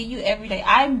need to see you every day.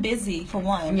 I'm busy, for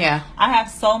one. Yeah. I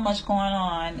have so much going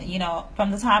on.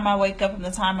 From the time I wake up and the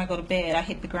time I go to bed, I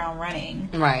hit the ground running.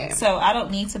 Right. So I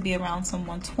don't need to be around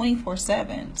someone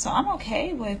 24/7. So I'm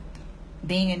okay with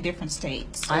being in different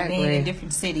states or being in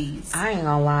different cities. I ain't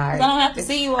gonna lie. I don't have to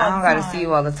see you all the time. I don't gotta see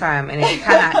you all the time, and it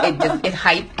kind of it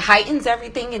heightens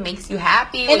everything. It makes you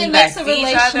happy, and it makes the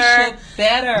relationship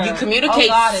better. You communicate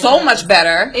so much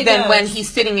better than when he's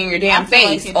sitting in your damn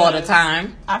face all the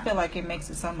time. I feel like it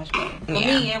makes it so much better. For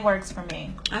me, it works for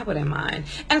me. I wouldn't mind.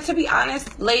 And to be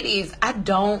honest, ladies,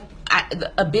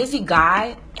 a busy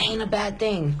guy ain't a bad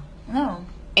thing. No.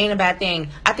 Ain't a bad thing.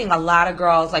 I think a lot of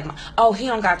girls like, oh, he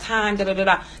don't got time, da da da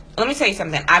da. Let me tell you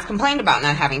something. I've complained about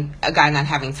a guy not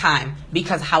having time,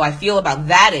 because how I feel about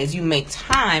that is you make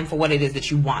time for what it is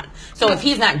that you want. So if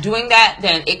he's not doing that,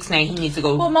 then ixnay, he needs to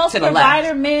go to the left. Well, most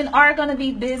provider men are going to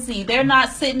be busy. They're not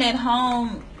sitting at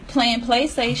home playing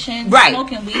PlayStation,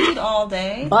 smoking weed all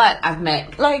day. But I've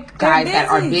met guys that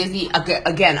are busy.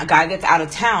 Again, a guy that's out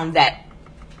of town that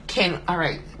all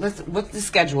right, what's the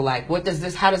schedule like?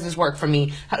 How does this work for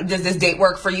me? Does this date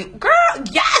work for you? Girl,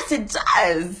 yes, it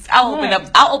does. I'll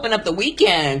open up the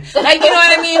weekend. Like, you know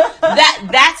what I mean?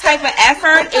 That type of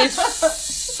effort is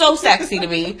so sexy to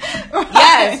me. Right.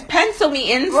 Yes, pencil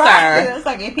me in, right. sir. It's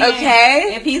like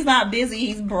if he's not busy,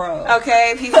 he's broke.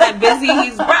 Okay, if he's not busy,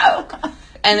 he's broke.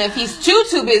 And if he's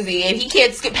too busy and he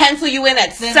can't pencil you in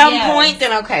at some point,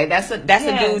 then okay, that's a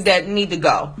dude that need to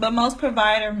go. But most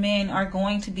provider men are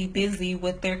going to be busy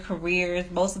with their careers.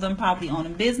 Most of them probably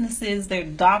owning businesses. They're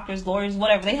doctors, lawyers,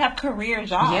 whatever. They have career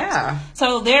jobs. Yeah.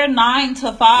 So they're 9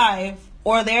 to 5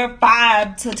 or they're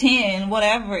 5 to 10,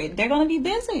 whatever. They're going to be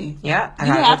busy. Yeah. I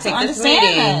gotta go take this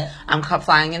meeting. That. I'm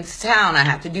flying into town. I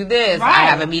have to do this. Right. I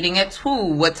have a meeting at 2.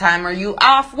 What time are you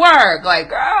off work? Like,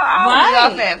 girl, I'll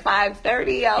be off at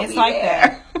 5:30. I'll be like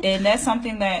there. That. And that's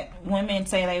something that women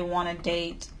say they want to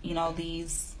date,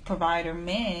 these provider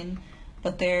men,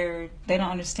 but they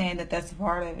don't understand that that's a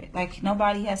part of it. Like,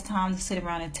 nobody has time to sit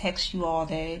around and text you all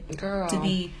day. Girl. To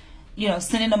be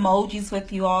sending emojis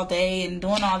with you all day and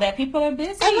doing all that. People are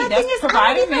busy. And that's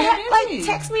provided like,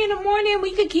 text me in the morning,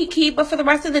 we could keep, but for the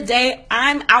rest of the day,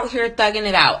 I'm out here thugging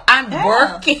it out. I'm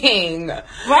working.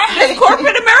 Right. This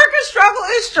corporate America struggle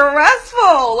is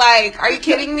stressful. Like, are you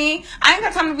kidding me? I ain't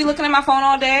got time to be looking at my phone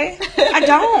all day. I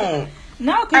don't.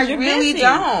 No, because you're really busy.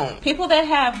 Don't. People that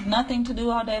have nothing to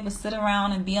do all day but sit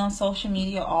around and be on social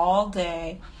media all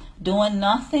day doing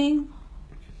nothing,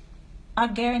 I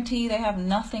guarantee they have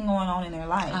nothing going on in their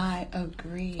life. I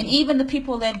agree. And even the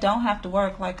people that don't have to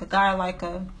work, like a guy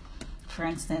for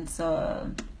instance,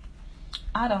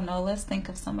 I don't know, let's think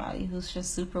of somebody who's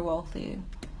just super wealthy.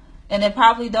 And they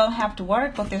probably don't have to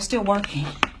work, but they're still working.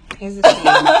 Here's the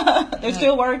thing. They're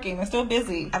still working. They're still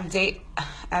busy.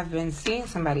 I've been seeing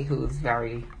somebody who's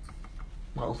very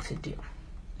well-to-do.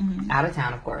 Mm-hmm. Out of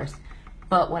town, of course.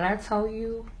 But when I tell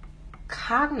you,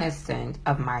 cognizant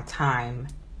of my time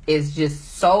is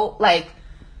just so, like,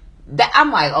 that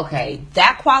I'm like, okay,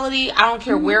 that quality, I don't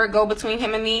care where it go between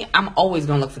him and me, I'm always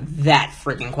going to look for that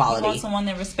freaking quality. You want someone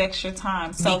that respects your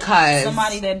time. So because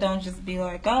somebody that don't just be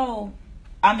like, oh,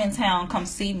 I'm in town, come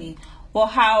see me. Well,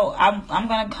 I'm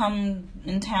going to come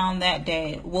in town that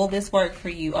day. Will this work for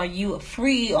you? Are you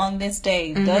free on this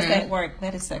day? Mm-hmm. Does that work?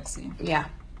 That is sexy. Yeah.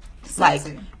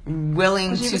 Sexy. Like,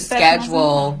 willing to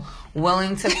schedule,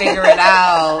 willing to figure it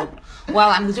out. Well,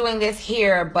 I'm doing this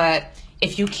here, but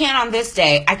if you can't on this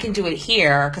day, I can do it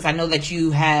here because I know that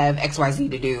you have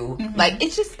XYZ to do. Mm-hmm. Like,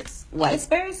 it's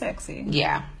very sexy.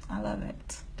 Yeah. I love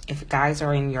it. If guys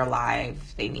are in your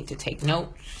life, they need to take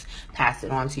notes, pass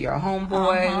it on to your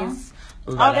homeboys.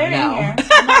 They're in here.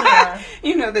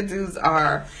 You know the dudes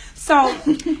are. So,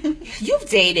 you've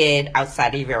dated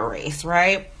outside of your race,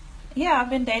 right? Yeah, I've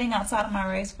been dating outside of my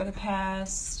race for the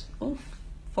past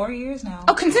 4 years now.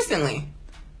 Oh, consistently?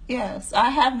 Yes. I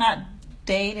have not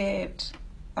dated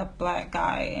a black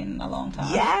guy in a long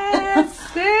time. Yes,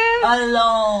 sis. A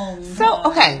long time. So,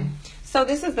 okay. So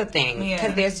this is the thing,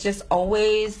 because there's just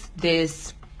always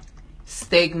this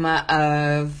stigma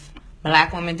of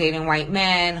black women dating white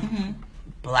men,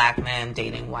 black men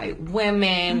dating white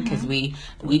women, because we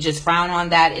just frown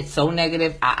on that. It's so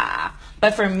negative.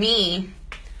 But for me,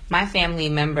 my family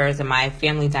members and my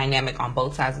family dynamic on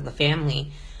both sides of the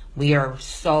family, we are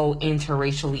so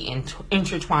interracially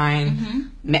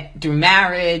intertwined through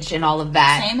marriage and all of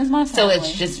that. Same as my family. So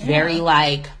it's just very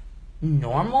like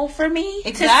normal for me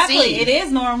exactly. to see. It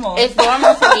is normal. It's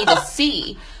normal for me to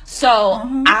see. So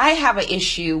I have an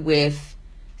issue with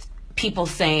people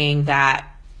saying that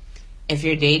if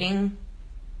you're dating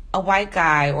a white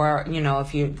guy, or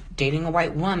if you're dating a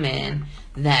white woman,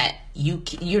 that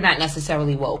you're not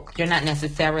necessarily woke. You're not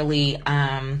necessarily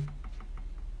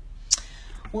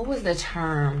what was the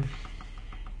term?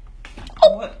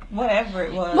 Whatever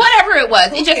it was.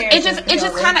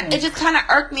 It just kind of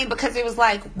irked me, because it was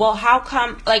like, well, how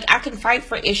come, like, I can fight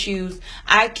for issues,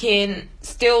 I can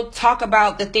still talk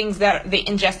about the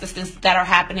injustices that are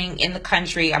happening in the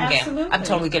country. I'm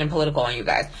totally getting political on you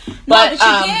guys, but you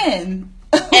can.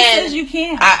 And you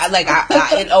can.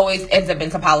 It always ends up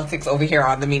into politics over here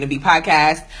on the Mina B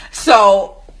podcast.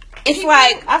 So it's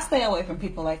like, I stay away from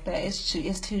people like that. It's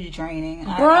too draining,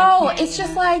 bro. It's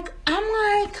just like,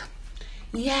 I'm like,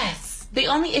 yes. The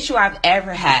only issue I've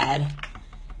ever had,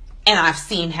 and I've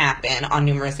seen happen on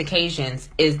numerous occasions,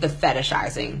 is the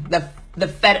fetishizing.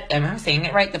 Am I saying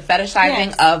it right? The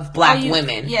fetishizing of black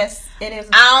women. Yes, it is.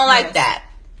 I don't like that.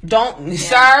 Don't,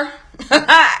 sir.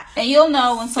 And you'll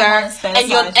know when someone is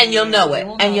fetishizing. And you'll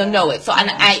know it. So, and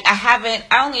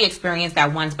I only experienced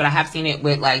that once, but I have seen it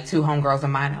with like two homegirls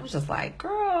of mine. I was just like,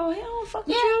 girl, he don't fuck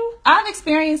with you. I've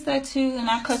experienced that too, and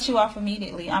I cut you off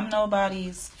immediately. I'm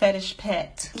nobody's fetish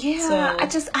pet. Yeah, so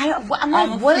I'm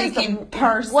like, what is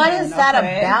that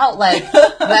okay? about? Like,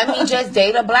 let me just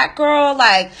date a black girl?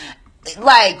 Like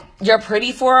you're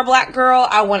pretty for a black girl?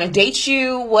 I want to date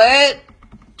you? What?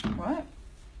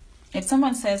 If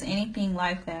someone says anything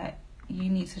like that, you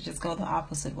need to just go the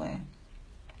opposite way,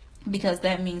 because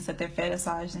that means that they're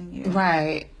fetishizing you.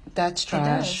 Right. That's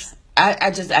trash.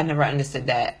 I never understood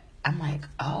that. I'm like,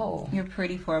 oh, you're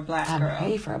pretty for a black girl. I'm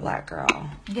pretty for a black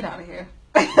girl. Get out of here.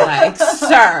 Like,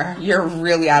 sir, you're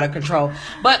really out of control.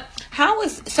 But for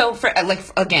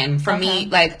me,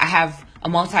 like, I have a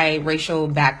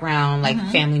multiracial background, like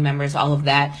family members, all of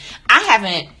that. I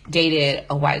haven't dated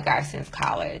a white guy since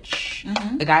college.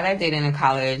 The guy that I dated in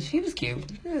college, he was cute.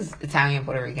 He was Italian,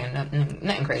 Puerto Rican,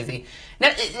 nothing crazy.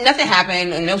 Nothing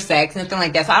happened, no sex, nothing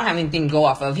like that. So I don't have anything to go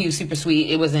off of. He was super sweet.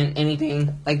 It wasn't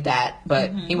anything like that.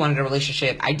 But he wanted a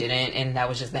relationship. I didn't, and that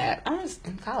was just that. I was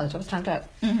in college. I was turned up.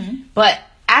 But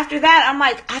after that, I'm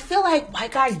like, I feel like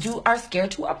white guys are scared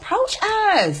to approach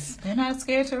us. They're not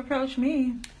scared to approach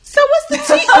me. So what's the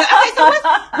tea? Okay, so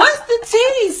what's the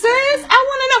tea, sis? I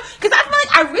want to know, because I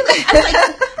feel like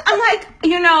I'm like,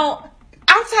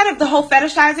 outside of the whole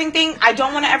fetishizing thing, I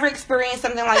don't want to ever experience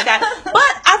something like that.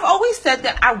 But I've always said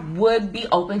that I would be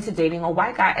open to dating a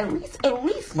white guy at least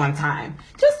one time.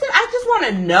 I just want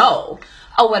to know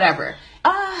or whatever.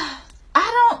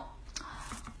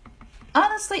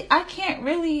 Honestly, I can't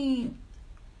really.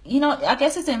 I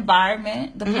guess it's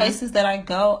environment. The places that I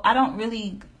go,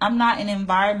 I'm not in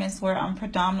environments where I'm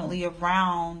predominantly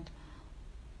around,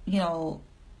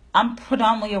 I'm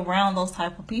predominantly around those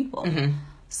type of people.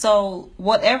 So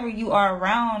whatever you are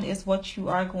around is what you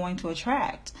are going to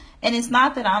attract. And it's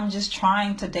not that I'm just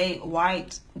trying to date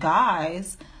white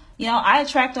guys. I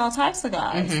attract all types of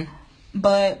guys.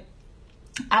 But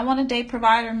I want to date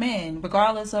provider men,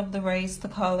 regardless of the race, the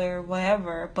color,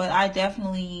 whatever. But I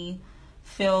definitely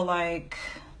feel like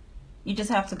you just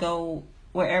have to go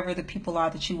wherever the people are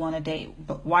that you want to date,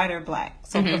 white or black.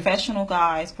 So professional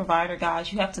guys, provider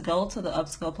guys, you have to go to the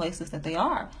upscale places that they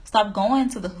are. Stop going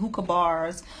to the hookah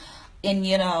bars and,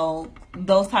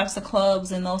 those types of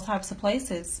clubs and those types of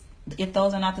places if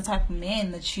those are not the type of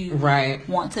men that you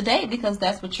want to date, because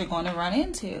that's what you're going to run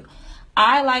into.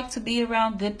 I like to be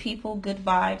around good people, good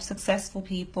vibes, successful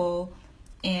people.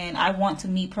 And I want to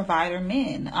meet provider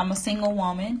men. I'm a single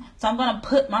woman, so I'm going to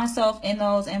put myself in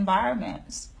those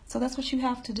environments. So that's what you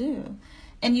have to do.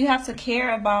 And you have to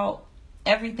care about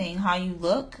everything, how you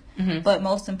look, but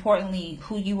most importantly,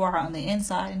 who you are on the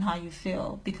inside and how you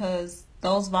feel, because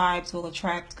those vibes will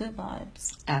attract good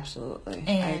vibes. Absolutely.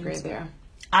 And I agree there.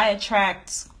 I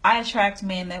attract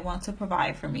men that want to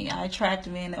provide for me. I attract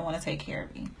men that want to take care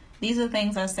of me. These are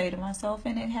things I say to myself,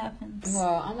 and it happens.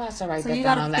 Well, I'm about to write that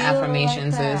down on the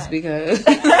affirmations, sis, because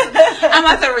I'm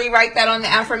about to rewrite that on the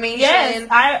affirmation. Yes,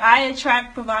 I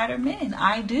attract provider men.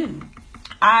 I do.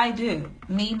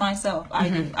 Me, myself, I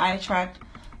do. I attract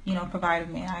provider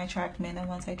men. I attract men that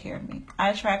want to take care of me. I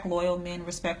attract loyal men,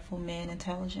 respectful men,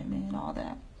 intelligent men, all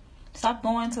that. Stop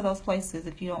going to those places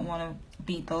if you don't want to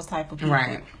beat those type of people.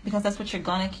 Right. Because that's what you're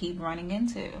going to keep running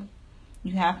into.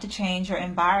 You have to change your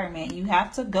environment. You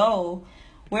have to go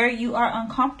where you are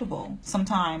uncomfortable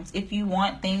sometimes if you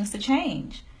want things to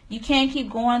change. You can't keep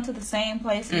going to the same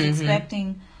places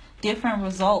expecting different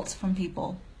results from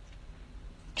people.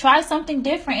 Try something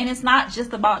different. And it's not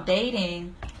just about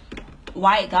dating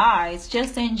white guys.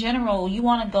 Just in general, you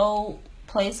want to go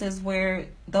places where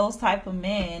those are the type of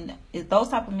men you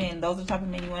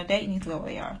want to date, you need to go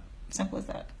where they are. Simple as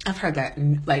that. I've heard that,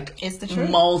 it's the truth.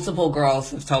 Multiple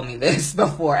girls have told me this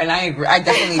before, and I agree. I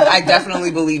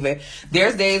definitely believe it.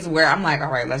 There's days where I'm like,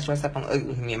 all right, let's dress up.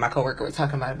 Me and my coworker were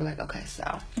talking about it. Be like, okay,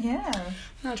 so yeah,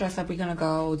 we're gonna dress up. We're gonna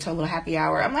go to a little happy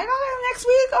hour. I'm like, okay, next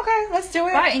week. Okay, let's do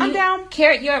it. Right, and I'm down.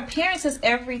 Your appearance is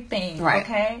everything. Right.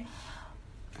 Okay.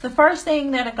 The first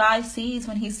thing that a guy sees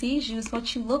when he sees you is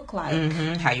what you look like.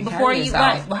 How you carry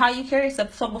yourself. How you carry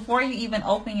yourself. So before you even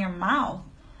open your mouth,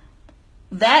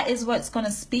 that is what's going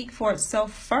to speak for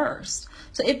itself first.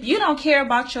 So if you don't care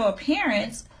about your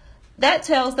appearance, that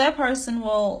tells that person,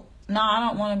 well, no, I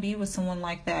don't want to be with someone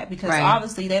like that, because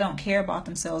obviously they don't care about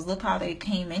themselves. Look how they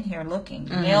came in here looking.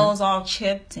 Nails all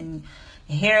chipped and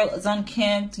hair is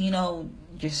unkempt. Your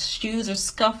shoes are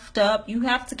scuffed up. You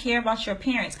have to care about your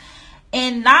appearance.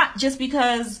 And not just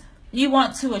because you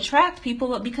want to attract people,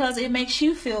 but because it makes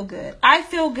you feel good. I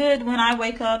feel good when I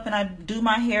wake up and I do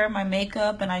my hair, my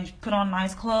makeup, and I put on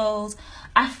nice clothes.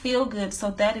 I feel good,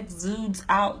 so that exudes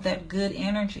out that good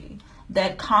energy,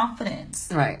 that confidence,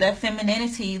 that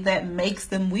femininity that makes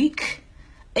them weak.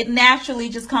 It naturally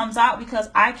just comes out because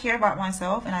I care about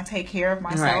myself and I take care of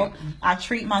myself. I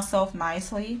treat myself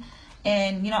nicely.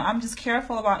 And, I'm just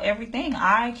careful about everything.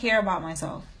 I care about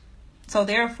myself. So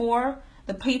therefore,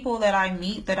 the people that I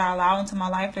meet, that I allow into my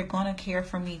life, they're going to care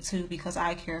for me too, because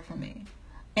I care for me.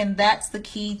 And that's the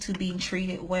key to being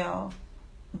treated well.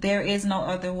 There is no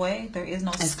other way. There is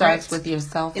no script. It starts with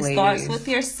yourself, ladies. It starts with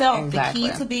yourself. Exactly.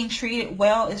 The key to being treated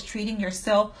well is treating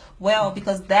yourself well,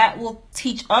 because that will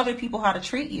teach other people how to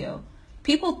treat you.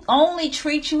 People only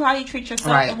treat you how you treat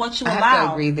yourself and what you allow. I have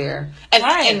to agree there.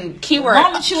 And keyword. The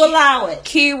moment you allow it.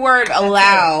 Keyword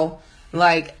allow.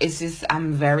 It's just,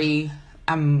 I'm very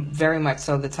much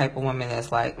so the type of woman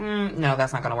that's like, no,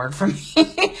 that's not going to work for me.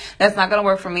 That's not going to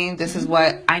work for me. This is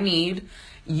what I need.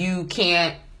 You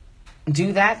can't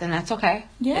do that, then that's okay.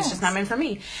 Yes. It's just not meant for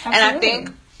me. Absolutely. And I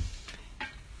think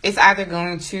it's either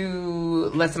going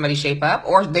to let somebody shape up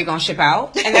or they're going to ship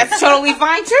out. And that's totally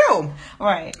fine too.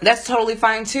 Right. That's totally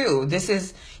fine too. This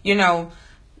is, I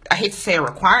hate to say a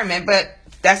requirement, but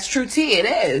that's true tea. It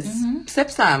is. Sip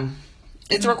some.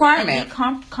 It's a requirement.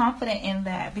 And be confident in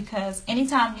that, because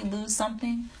anytime you lose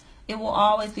something, it will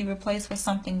always be replaced with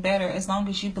something better, as long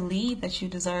as you believe that you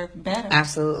deserve better.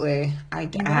 Absolutely. I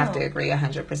have to agree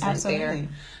 100% there.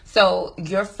 So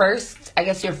your first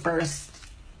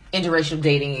interracial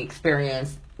dating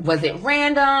experience, was it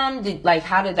random?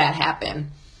 How did that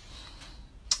happen?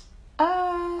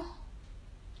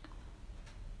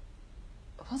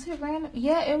 Was it random?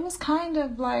 Yeah, it was kind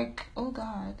of like, oh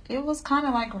God. It was kind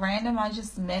of like random. I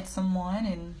just met someone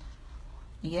and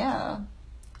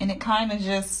and it kind of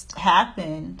just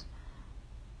happened.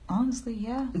 Honestly,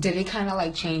 yeah. Did it kind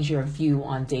of change your view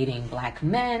on dating black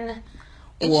men?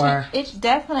 It's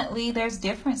definitely, there's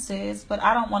differences, but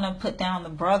I don't want to put down the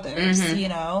brothers,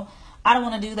 I don't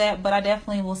want to do that, but I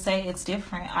definitely will say it's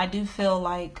different. I do feel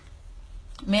like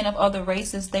men of other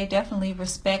races, they definitely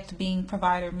respect being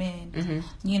provider men.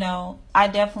 I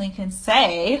definitely can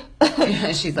say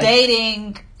she's like,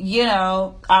 dating,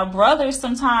 our brothers,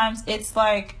 sometimes it's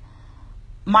like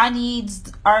my needs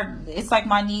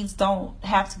don't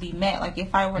have to be met. Like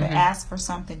if I were to ask for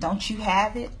something, don't you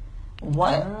have it?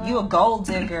 What? You a gold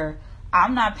digger.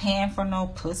 I'm not paying for no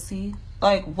pussy.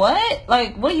 Like what?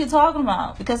 Like what are you talking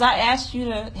about? Because I asked you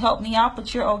to help me out,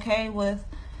 but you're okay with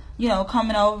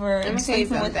coming over and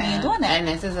sleeping with me and doing that. And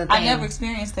this is a thing. I never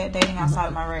experienced that dating outside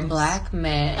of my race. Black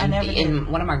men. I never did. And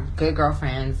one of my good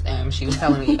girlfriends, she was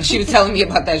telling me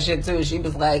about that shit too. She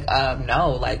was like,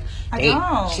 no,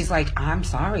 she's like, I'm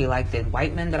sorry, the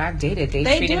white men that I've dated, they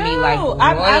treated me like royalty.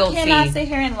 I cannot sit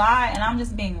here and lie, and I'm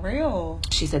just being real.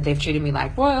 She said they've treated me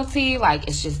like royalty,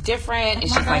 it's just different.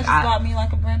 It's just like I bought me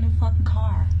like a brand new fucking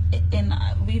car, and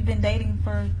we've been dating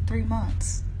for 3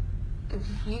 months.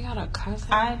 You got a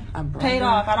cousin? I paid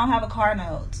off. I don't have a car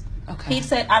note. Okay. He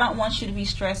said, I don't want you to be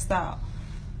stressed out.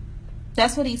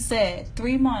 That's what he said.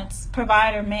 3 months,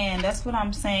 provider man. That's what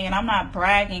I'm saying. And I'm not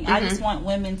bragging. I just want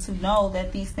women to know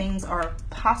that these things are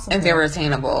possible. And they're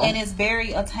attainable. And it's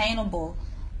very attainable.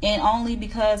 And only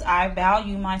because I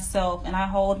value myself and I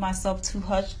hold myself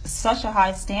to such a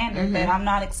high standard that I'm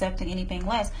not accepting anything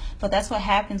less. But that's what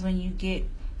happens when you get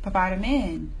provider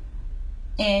men.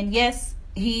 And yes,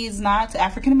 he's not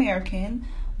African American,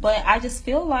 but I just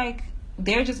feel like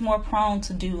they're just more prone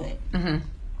to do it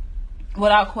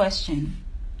without question.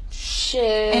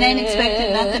 Shit. And ain't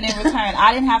expecting nothing in return.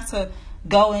 I didn't have to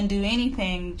go and do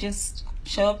anything. Just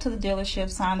show up to the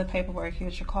dealership, sign the paperwork.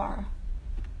 Here's your car.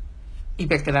 You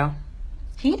picked it up?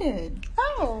 He did.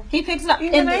 Oh. He picked it up.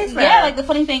 And like the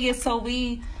funny thing is, so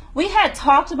we had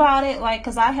talked about it, like,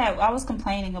 because I was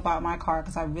complaining about my car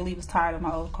because I really was tired of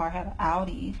my old car. I had an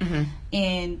Audi,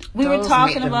 and we were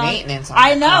talking about maintenance on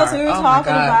I know, car. so we were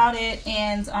talking about it,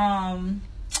 and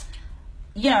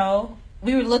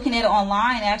we were looking at it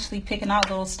online, actually picking out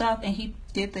little stuff, and he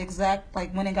did the exact,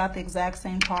 like, went and got the exact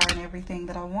same car and everything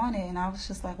that I wanted, and I was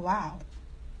just like, wow.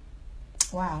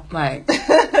 Like.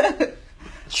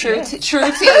 True tea,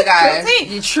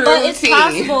 guys. True but it's tea.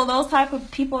 possible those type of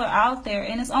people are out there,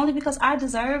 and it's only because I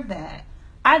deserve that.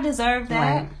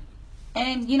 Right.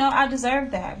 And I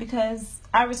deserve that because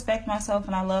I respect myself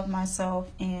and I love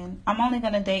myself, and I'm only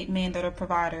gonna date men that are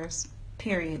providers.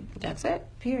 Period. That's it.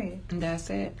 Period. That's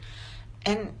it.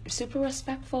 And super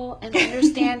respectful and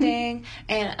understanding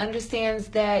and understands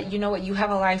that, you know what, you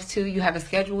have a life too, you have a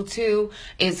schedule too,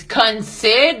 is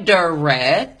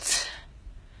considerate.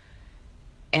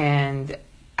 And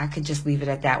I could just leave it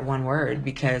at that one word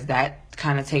because that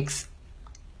kind of takes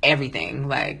everything,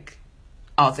 like,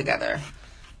 all together.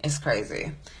 It's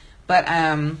crazy. But,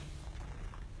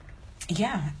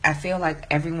 yeah, I feel like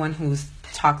everyone who's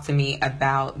talked to me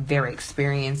about their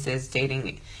experiences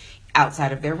dating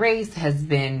outside of their race has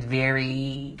been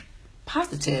very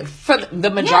positive for the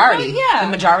majority. Yeah.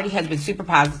 The majority has been super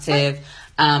positive.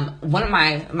 One of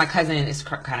my cousin is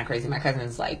kind of crazy. My cousin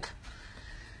is like,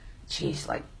 she's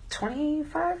like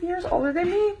 25 years older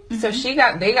than me. So they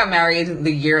got married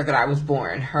the year that I was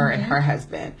born, her and her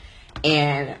husband.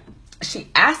 And she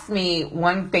asked me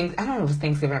one thing, I don't know if it was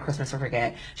Thanksgiving or Christmas, I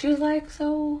forget. She was like,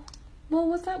 so, well,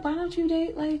 what's up? Why don't you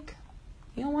date, like,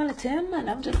 you don't want a Tim? And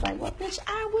I'm just like, well, bitch,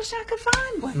 I wish I could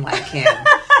find one like him.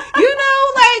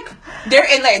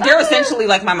 They're essentially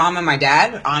like my mom and my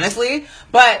dad, honestly.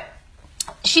 But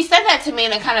she said that to me,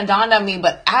 and it kind of dawned on me.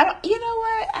 But I don't. You know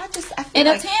what? I feel and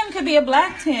like a Tim could be a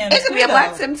black Tim. It could be a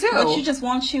black Tim too. But you just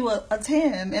want you a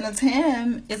Tim, and a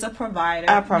Tim is a provider.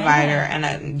 A provider,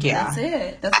 and yeah, that's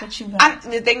it. That's what you want.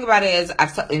 The thing about it is,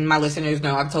 and my listeners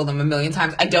know, I've told them a million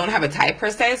times, I don't have a type per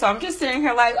se. So I'm just sitting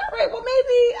here like, all right, well,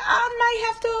 maybe I might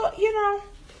have to,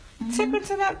 tip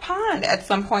into that pond at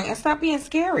some point and stop being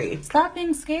scary. Stop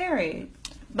being scary.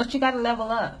 But you got to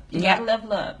level up. You got to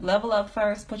level up. Level up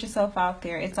first. Put yourself out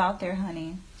there. It's out there,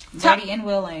 honey. Ready and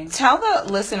willing. Tell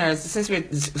the listeners, since we're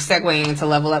segueing into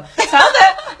level up,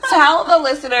 tell the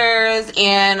listeners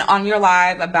and on your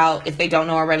live about, if they don't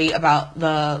know already, about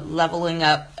the leveling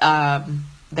up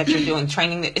that you're doing.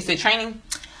 Training. Is it training?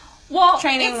 Well,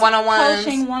 training, one-on-ones.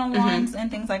 Coaching, one-on-ones, and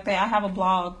things like that. I have a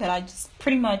blog that I just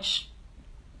pretty much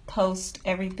post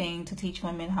everything to teach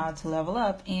women how to level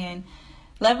up. And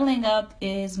leveling up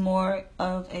is more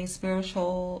of a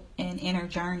spiritual and inner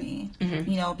journey,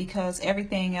 because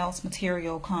everything else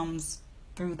material comes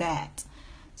through that.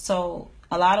 So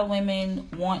a lot of women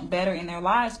want better in their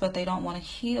lives, but they don't want to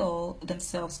heal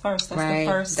themselves first. That's the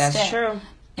first step. That's true.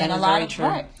 And a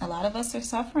lot of us are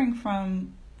suffering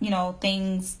from,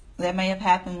 things that may have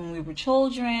happened when we were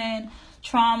children,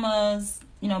 traumas,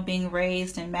 being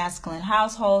raised in masculine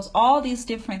households, all these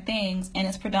different things, and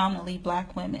it's predominantly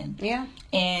black women. Yeah.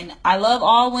 And I love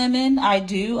all women. I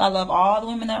do. I love all the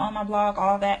women that are on my blog,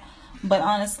 all that. But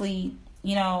honestly,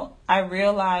 I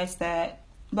realize that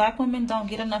black women don't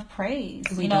get enough praise.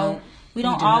 We don't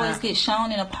always get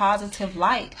shown in a positive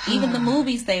light. Even the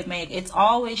movies they've made, it's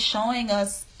always showing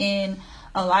us in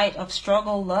a light of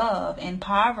struggle, love, and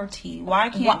poverty. Why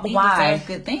can't we deserve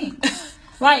good things?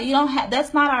 Right,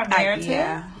 that's not our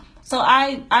narrative. So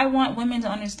I want women to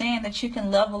understand that you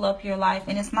can level up your life,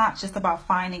 and it's not just about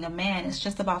finding a man. It's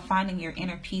just about finding your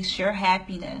inner peace, your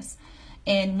happiness.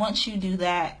 And once you do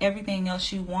that, everything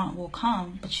else you want will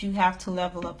come, but you have to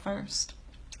level up first.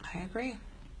 I agree.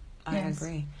 I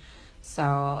agree.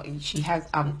 So she has,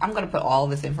 I'm going to put all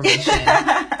this information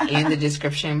in the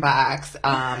description box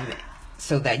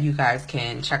so that you guys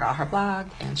can check out her blog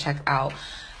and check out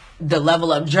the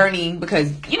level up journey,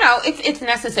 because it's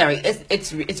necessary.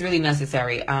 It's really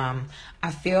necessary.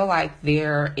 I feel like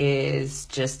there is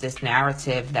just this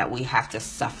narrative that we have to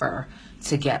suffer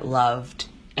to get loved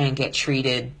and get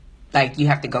treated. Like, you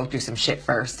have to go through some shit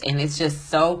first, and it's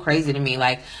just so crazy to me.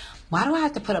 Like, why do I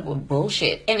have to put up with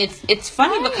bullshit? And it's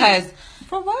funny because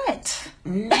for what?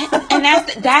 And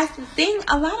that's the thing.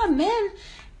 A lot of men,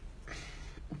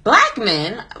 black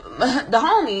men, the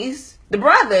homies, the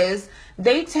brothers,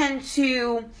 they tend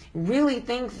to really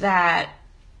think that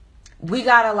we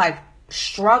gotta like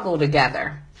struggle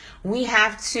together. We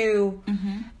have to.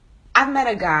 I've met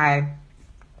a guy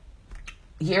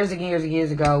years and years and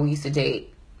years ago. We used to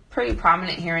date, pretty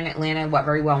prominent here in Atlanta,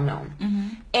 very well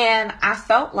known. And I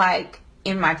felt like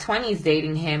in my 20s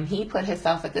dating him, he put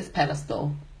himself at this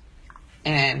pedestal,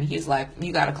 and he's like,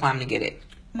 "You got to climb to get it."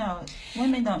 No,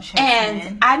 women don't chase and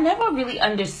men. I never really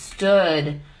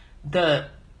understood the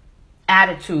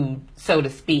attitude, so to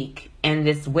speak, and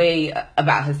this way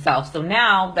about himself. So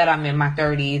now that I'm in my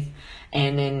 30s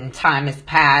and then time has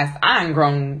passed, I'm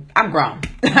grown.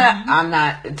 I'm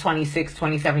not a 26,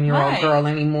 27-year-old girl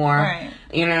anymore. Right.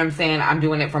 You know what I'm saying? I'm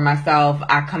doing it for myself.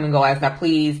 I come and go as I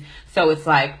please. So it's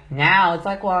like, now it's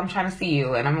like, well, I'm trying to see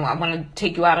you, and I want to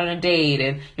take you out on a date,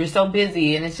 and you're so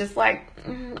busy, and it's just like,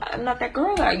 I'm not that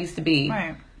girl that I used to be.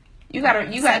 Right. You got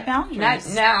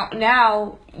boundaries.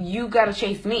 Now you gotta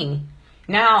chase me.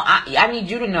 Now I need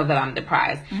you to know that I'm the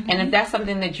prize. And if that's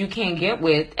something that you can't get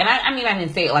with, and I mean I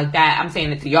didn't say it like that. I'm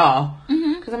saying it to y'all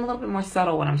because I'm a little bit more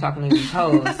subtle when I'm talking to these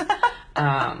hoes.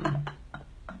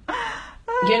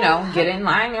 Get in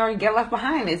line or get left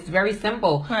behind. It's very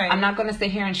simple. Right. I'm not going to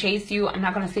sit here and chase you. I'm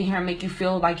not going to sit here and make you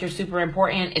feel like you're super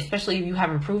important, especially if you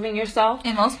haven't proven yourself.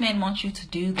 And most men want you to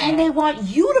do that. And they want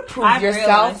you to prove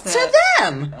yourself to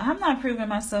them. I'm not proving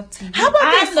myself to you. How about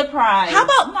I'm the prize. How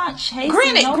about I'm not chasing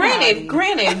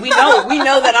Granted, we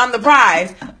know that I'm the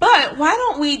prize. But why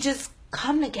don't we just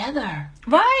come together?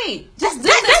 Right. Just do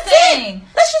that's this thing. it.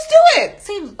 Let's just do it.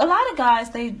 See, a lot of guys,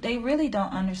 they really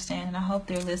don't understand, and I hope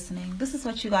they're listening. This is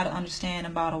what you got to understand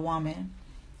about a woman.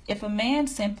 If a man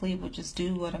simply would just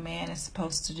do what a man is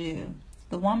supposed to do,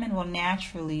 the woman will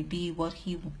naturally be what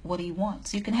he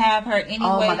wants. You can have her any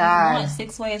way you want,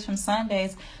 6 ways from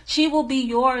Sundays. She will be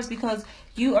yours because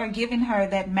you are giving her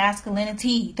that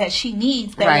masculinity that she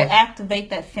needs that will activate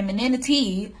that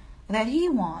femininity that he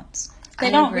wants. They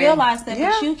don't realize that,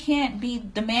 but you can't be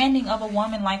demanding of a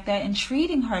woman like that and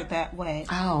treating her that way.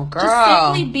 Oh, girl.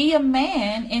 Just simply be a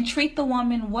man and treat the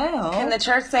woman well. Can the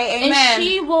church say amen? And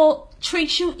she will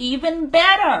treat you even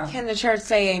better. Can the church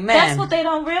say amen? That's what they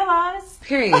don't realize.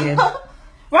 Period.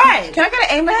 Right. Can I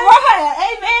get an amen?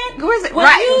 Right. Amen. Who is it?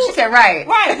 Right. She said right.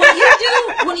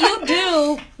 Right. When you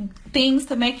do things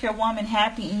to make your woman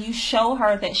happy and you show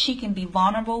her that she can be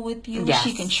vulnerable with you,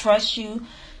 she can trust you,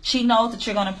 she knows that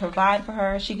you're going to provide for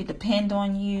her. She can depend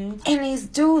on you. And these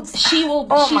dudes, she will.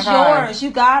 She's yours. You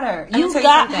got her. You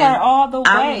got her all the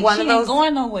way. She ain't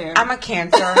going nowhere. I'm a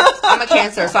Cancer.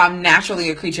 So I'm naturally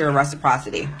a creature of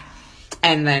reciprocity.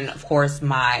 And then, of course,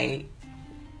 my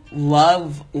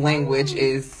love language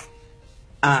is,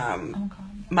 acts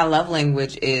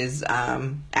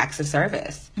of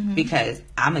service because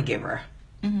I'm a giver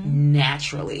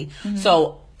naturally.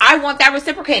 So I want that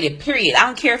reciprocated. Period. I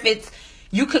don't care if it's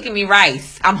you cooking me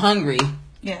rice. I'm hungry.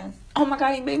 Yes. Oh my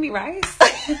God, you made me rice.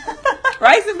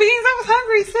 Rice and beans. I was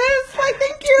hungry, sis. Like,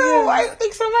 thank you. Yeah.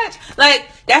 Thanks so much. Like,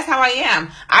 that's how I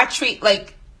am. I treat,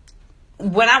 like,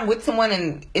 when I'm with someone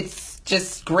and it's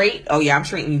just great. Oh yeah, I'm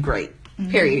treating you great.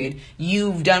 Period.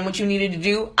 You've done what you needed to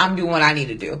do. I'm doing what I need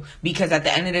to do. Because at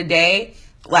the end of the day,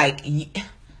 like,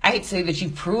 I hate to say that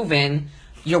you've proven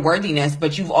your worthiness,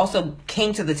 but you've also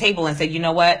came to the table and said, you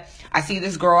know what? I see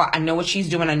this girl. I know what she's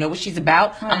doing. I know what she's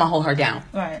about. I'm going to hold her down.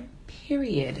 Right.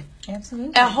 Period.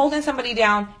 Absolutely. And holding somebody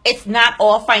down, it's not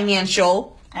all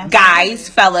financial. Absolutely. Guys,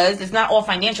 fellas, it's not all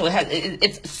financial.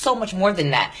 It's so much more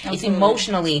than that. Absolutely. It's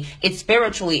emotionally. It's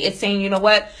spiritually. It's saying, you know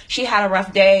what? She had a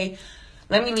rough day.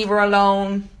 Let me leave her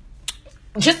alone.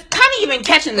 Just kind of even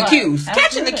catching the cues. Absolutely.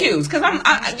 Catching the cues. Because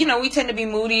we tend to be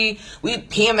moody. We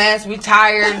PMS. We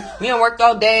tired. We done worked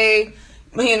all day.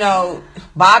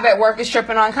 Bob at work is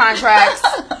tripping on contracts.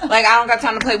 Like, I don't got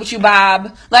time to play with you,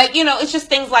 Bob. Like, it's just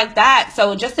things like that.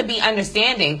 So just to be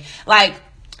understanding. Like,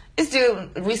 this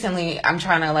dude, recently, I was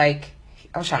trying to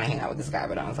hang out with this guy,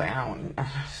 but I was like, I don't want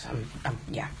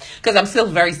yeah. Because I'm still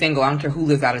very single. I don't care who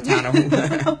lives out of town or who.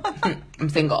 I'm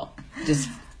single. Just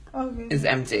is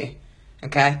empty.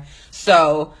 Okay?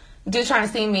 So, dude's trying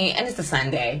to see me, and it's a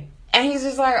Sunday. And he's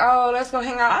just like, oh, let's go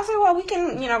hang out. I said, well, we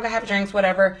can, go have drinks,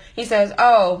 whatever. He says,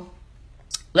 oh,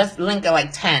 let's link at like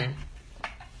 10.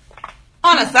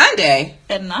 On a Sunday?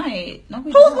 At night?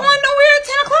 Who's going nowhere at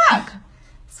 10 o'clock?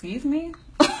 Excuse me?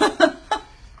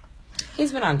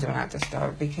 He's been on Do Not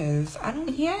Disturb because I don't...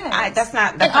 Yeah. That's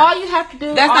not... all you have to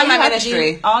do... That's not my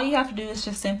ministry. All you have to do is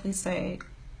just simply say,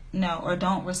 no, or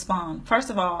don't respond. First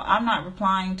of all, I'm not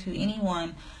replying to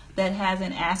anyone that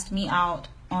hasn't asked me out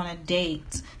on a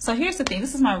date. So here's the thing.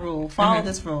 This is my rule. Follow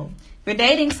this rule. If you're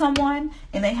dating someone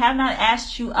and they have not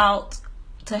asked you out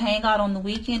to hang out on the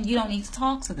weekend, you don't need to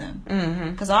talk to them.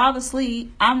 Because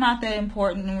obviously, I'm not that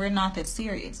important and we're not that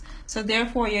serious. So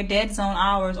therefore, your dead zone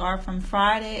hours are from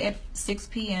Friday at 6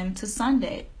 p.m. to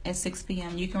Sunday at 6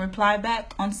 p.m. You can reply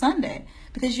back on Sunday.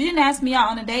 Because you didn't ask me out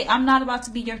on a date. I'm not about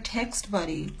to be your text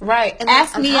buddy. Right. And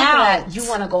ask me out. That, you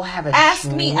want to go have a ask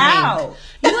drink. Me out.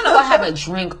 You want to go have a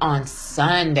drink on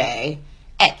Sunday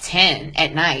at 10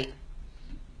 at night.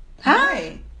 Huh?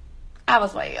 Right. I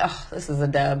was like, oh, this is a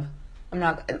dub. I'm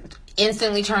not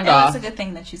instantly turned It's off. a good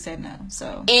thing that you said no.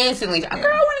 So instantly, girl, I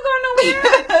want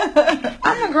to go nowhere.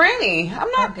 I'm a granny.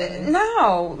 I'm not.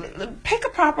 No, pick a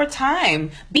proper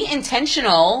time. Be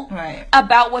intentional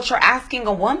about what you're asking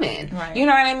a woman. Right. You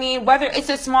know what I mean? Whether it's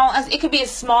as small as it could be as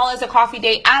small as a coffee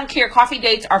date. I don't care. Coffee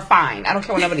dates are fine. I don't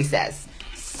care what nobody says.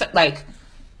 So, like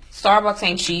Starbucks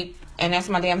ain't cheap, and that's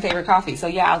my damn favorite coffee. So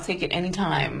yeah, I'll take it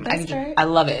anytime. I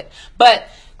love it, but.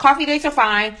 Coffee dates are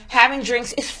fine. Having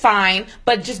drinks is fine.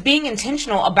 But just being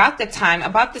intentional about the time,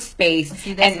 about the space.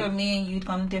 See, that's where me and you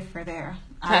gonna differ there.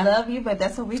 I love you, but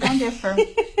that's where we gonna differ.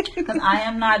 Because I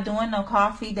am not doing no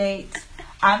coffee dates.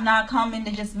 I'm not coming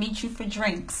to just meet you for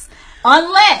drinks.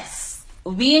 Unless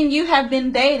we and you have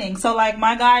been dating. So like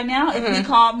my guy now, if he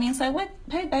called me and said, "What?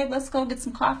 Hey babe, let's go get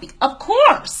some coffee." Of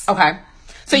course. Okay.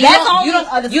 So you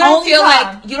don't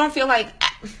feel like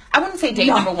I wouldn't say date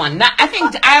number one.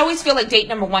 I always feel like date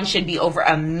number one should be over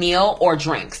a meal or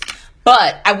drinks.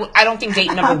 But I don't think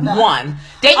date number one.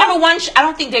 I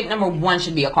don't think date number one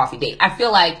should be a coffee date. I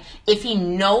feel like if he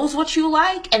knows what you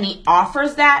like and he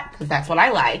offers that, because that's what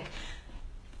I like.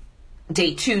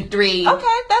 Date 2, 3.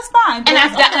 Okay, that's fine. And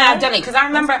I've done it because I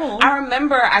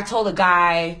remember I told a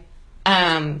guy.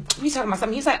 We talking about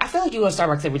something. He's like, I feel like you go to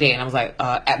Starbucks every day, and I was like,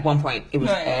 at one point it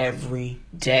was every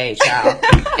day, child.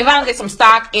 If I don't get some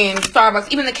stock in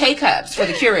Starbucks, even the K cups for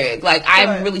the Keurig, like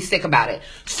I'm really sick about it.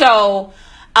 So,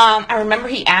 I remember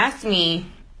he asked me.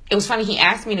 It was funny. He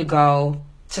asked me to go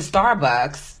to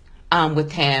Starbucks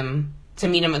with him to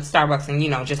meet him at Starbucks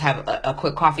and just have a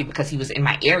quick coffee because he was in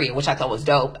my area, which I thought was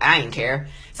dope. I didn't care,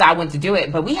 so I went to do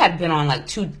it. But we had been on on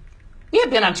 2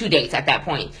 dates at that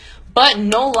point. But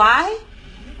no lie,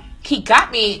 he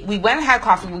got me. We went and had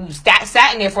coffee. We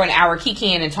sat in there for an hour,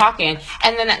 kikiing and talking.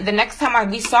 And then the next time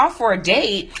we saw for a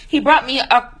date, he brought me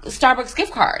a Starbucks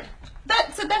gift card.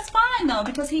 That's fine though,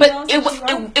 because he knows.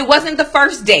 It wasn't the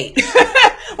first date.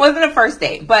 Wasn't the first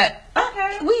date, but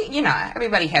okay.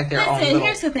 Everybody has their own. Little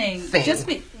here's the thing. Just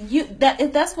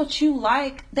if that's what you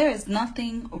like, there is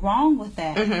nothing wrong with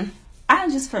that.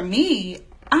 For me,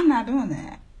 I'm not doing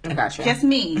that. I gotcha. Just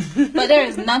me. But there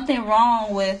is nothing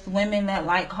wrong with women that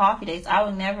like coffee dates. I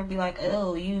would never be like,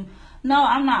 oh, you. No,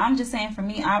 I'm not. I'm just saying for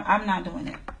me, I'm not doing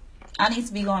it. I need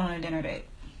to be going on a dinner date.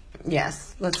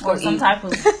 Yes. Let's go or some type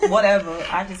of whatever.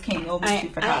 I just can't go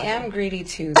overshoot for coffee. I am greedy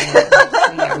too, though.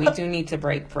 So yeah, we do need to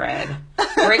break bread.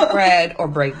 Break bread or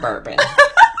break bourbon.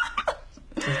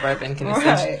 Because bourbon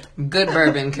can good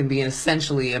bourbon can be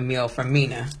essentially a meal for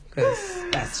Mina. Because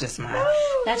that's just what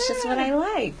I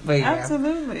like. But yeah,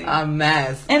 absolutely, a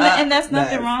mess, and that's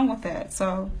nothing wrong with that.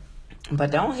 So,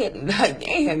 but don't hit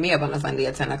me up on a Sunday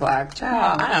at 10:00,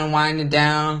 child. I done wind it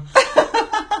down.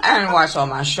 I done watch all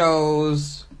my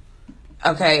shows.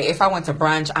 Okay, if I went to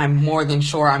brunch, I'm more than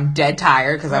sure I'm dead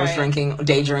tired because I was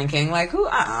day drinking. Like,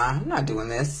 I'm not doing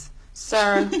this.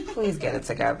 Sir, please get it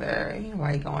together.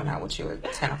 Why are you going out with you at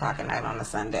 10:00 at night on a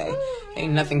Sunday?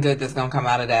 Ain't nothing good that's gonna come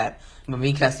out of that but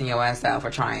me cussing your ass out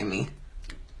for trying me.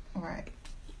 Right.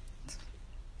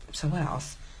 So what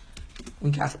else?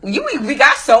 We got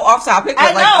so off topic,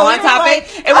 but on topic.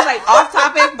 It was off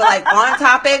topic, but on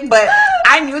topic. But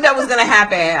I knew that was gonna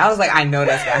happen. I was like, I know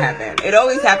that's gonna happen. It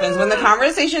always happens when the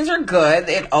conversations are good.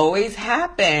 It always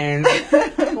happens.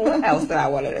 What else did I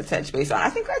wanted to touch base on? I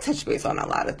think I touched base on a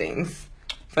lot of things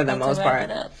for the most part.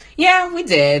 Yeah, we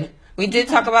did. We did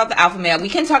talk about the alpha male. We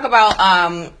can talk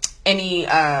about any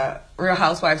Real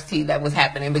Housewives tea that was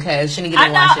happening because Sheneka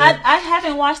didn't watch it. I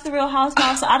haven't watched the Real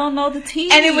Housewives, so I don't know the tea.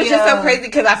 And it was just so crazy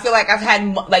because I feel like I've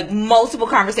had multiple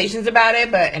conversations about it.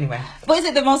 But anyway, but is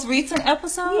it the most recent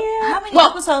episode? Yeah. How many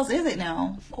episodes is it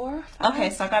now? 4 or 5.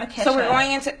 Okay, so I gotta catch. So we're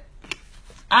going into.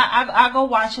 I go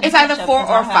watch it. It's either 4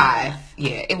 or 5.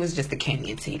 Yeah, it was just the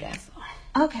Kenya tea. That's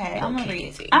all. Okay, I'm gonna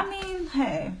read it. I mean,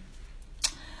 hey.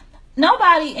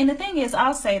 Nobody, and the thing is,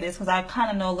 I'll say this because I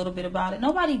kind of know a little bit about it.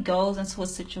 Nobody goes into a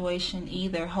situation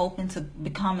either hoping to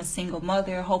become a single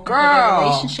mother, hoping for their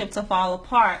relationship to fall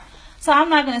apart. So I'm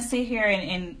not going to sit here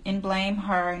and blame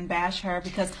her and bash her,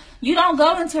 because you don't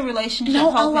go into a relationship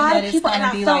hoping that it's going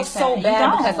to be like that. I felt so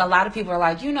bad because a lot of people are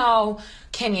like, you know,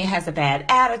 Kenya has a bad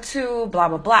attitude, blah,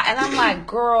 blah, blah. And I'm like,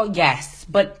 girl, yes,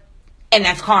 and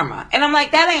that's karma. And I'm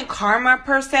like, that ain't karma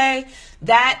per se.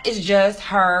 That is just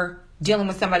her dealing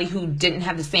with somebody who didn't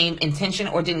have the same intention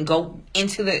or didn't go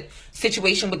into the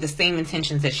situation with the same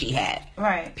intentions that she had.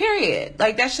 Right. Period.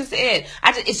 Like, that's just it.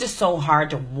 It's just so hard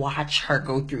to watch her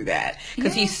go through that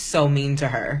because he's so mean to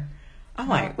her. I'm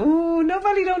like, ooh,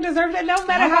 nobody don't deserve that. No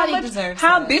matter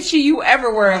how bitchy you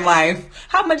ever were in life,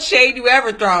 how much shade you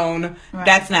ever thrown,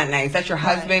 that's not nice. That's your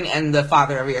husband and the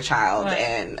father of your child,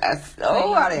 and that's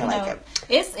I didn't like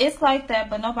it. It's like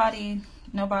that, but nobody,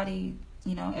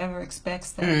 you know, ever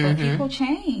expects that. But people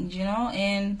change, you know,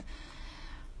 and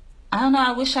I don't know.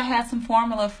 I wish I had some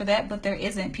formula for that, but there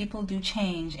isn't. People do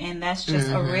change, and that's just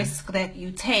a risk that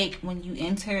you take when you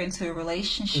enter into a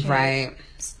relationship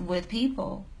with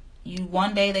people.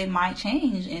 One day they might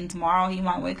change, and tomorrow he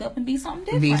might wake up and be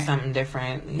something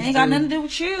different. It ain't got nothing to do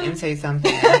with you. Let me tell you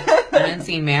something. I've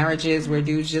seen marriages where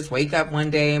dudes just wake up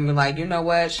one day and be like, you know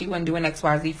what? She wasn't doing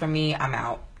XYZ for me. I'm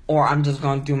out. Or I'm just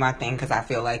going to do my thing because I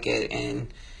feel like it.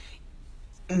 And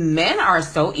men are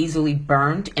so easily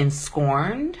burned and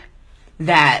scorned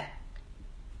that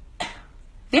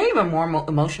they're even more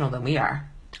emotional than we are.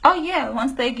 Oh, yeah.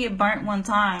 Once they get burnt one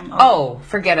time.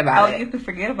 Forget about it. Oh, you could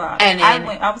forget about it. And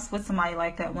I was with somebody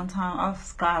like that one time. Oh,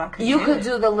 God, I couldn't do it. You could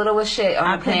do the littlest shit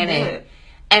on the planet.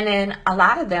 And then a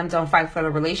lot of them don't fight for the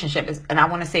relationship. And I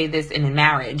want to say this in a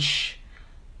marriage.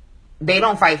 They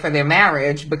don't fight for their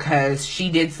marriage because she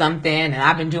did something and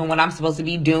I've been doing what I'm supposed to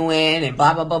be doing and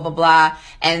blah, blah, blah, blah, blah.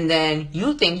 And then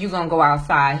you think you're going to go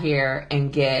outside here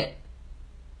and get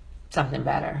something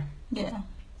better. Yeah.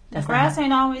 The grass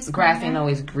ain't always greener. Grass ain't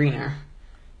always greener.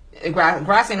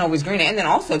 Grass ain't always greener. And then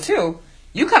also, too,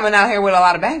 you coming out here with a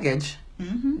lot of baggage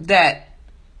that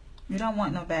you don't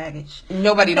want no baggage.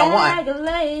 Nobody don't want. Bag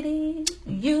lady,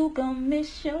 you gonna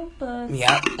miss your bus.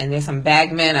 Yep, and there's some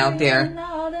bag men out there.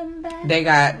 They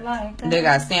got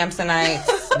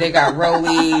Samsonites, they got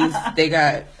Rollies, they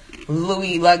got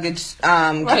Louis luggage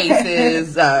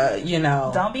cases. You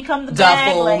know, don't become the duffels.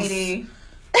 Bag lady.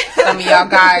 Some of y'all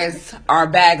guys are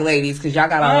bag ladies because y'all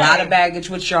got a lot of baggage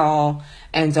with y'all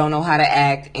and don't know how to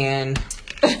act, and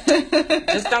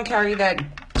just don't carry that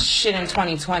shit in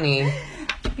 2020.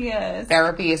 Yes.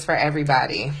 Therapy is for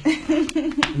everybody,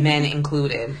 men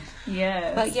included.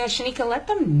 Yes. But yeah, Sheneka, let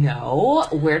them know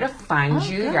where to find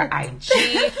you, your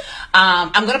IG.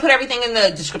 I'm going to put everything in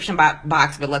the description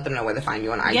box, but let them know where to find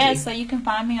you on IG. Yes, so you can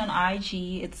find me on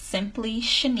IG. It's simply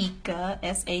Sheneka,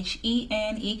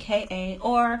 Sheneka,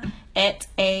 or at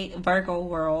a Virgo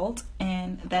World.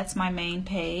 And that's my main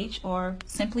page, or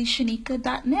simply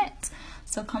Sheneka.net.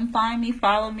 So come find me,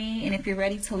 follow me, and if you're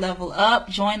ready to level up,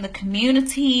 join the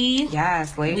community.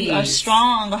 Yes, ladies. We are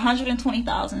strong,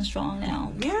 120,000 strong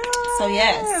now. Yes. So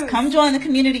yes, come join the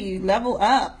community, level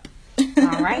up.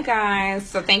 All right, guys.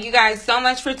 So thank you guys so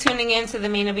much for tuning in to the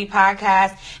Mina B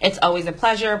podcast. It's always a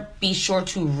pleasure. Be sure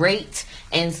to rate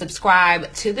and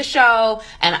subscribe to the show.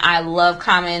 And I love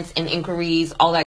comments and inquiries, all that.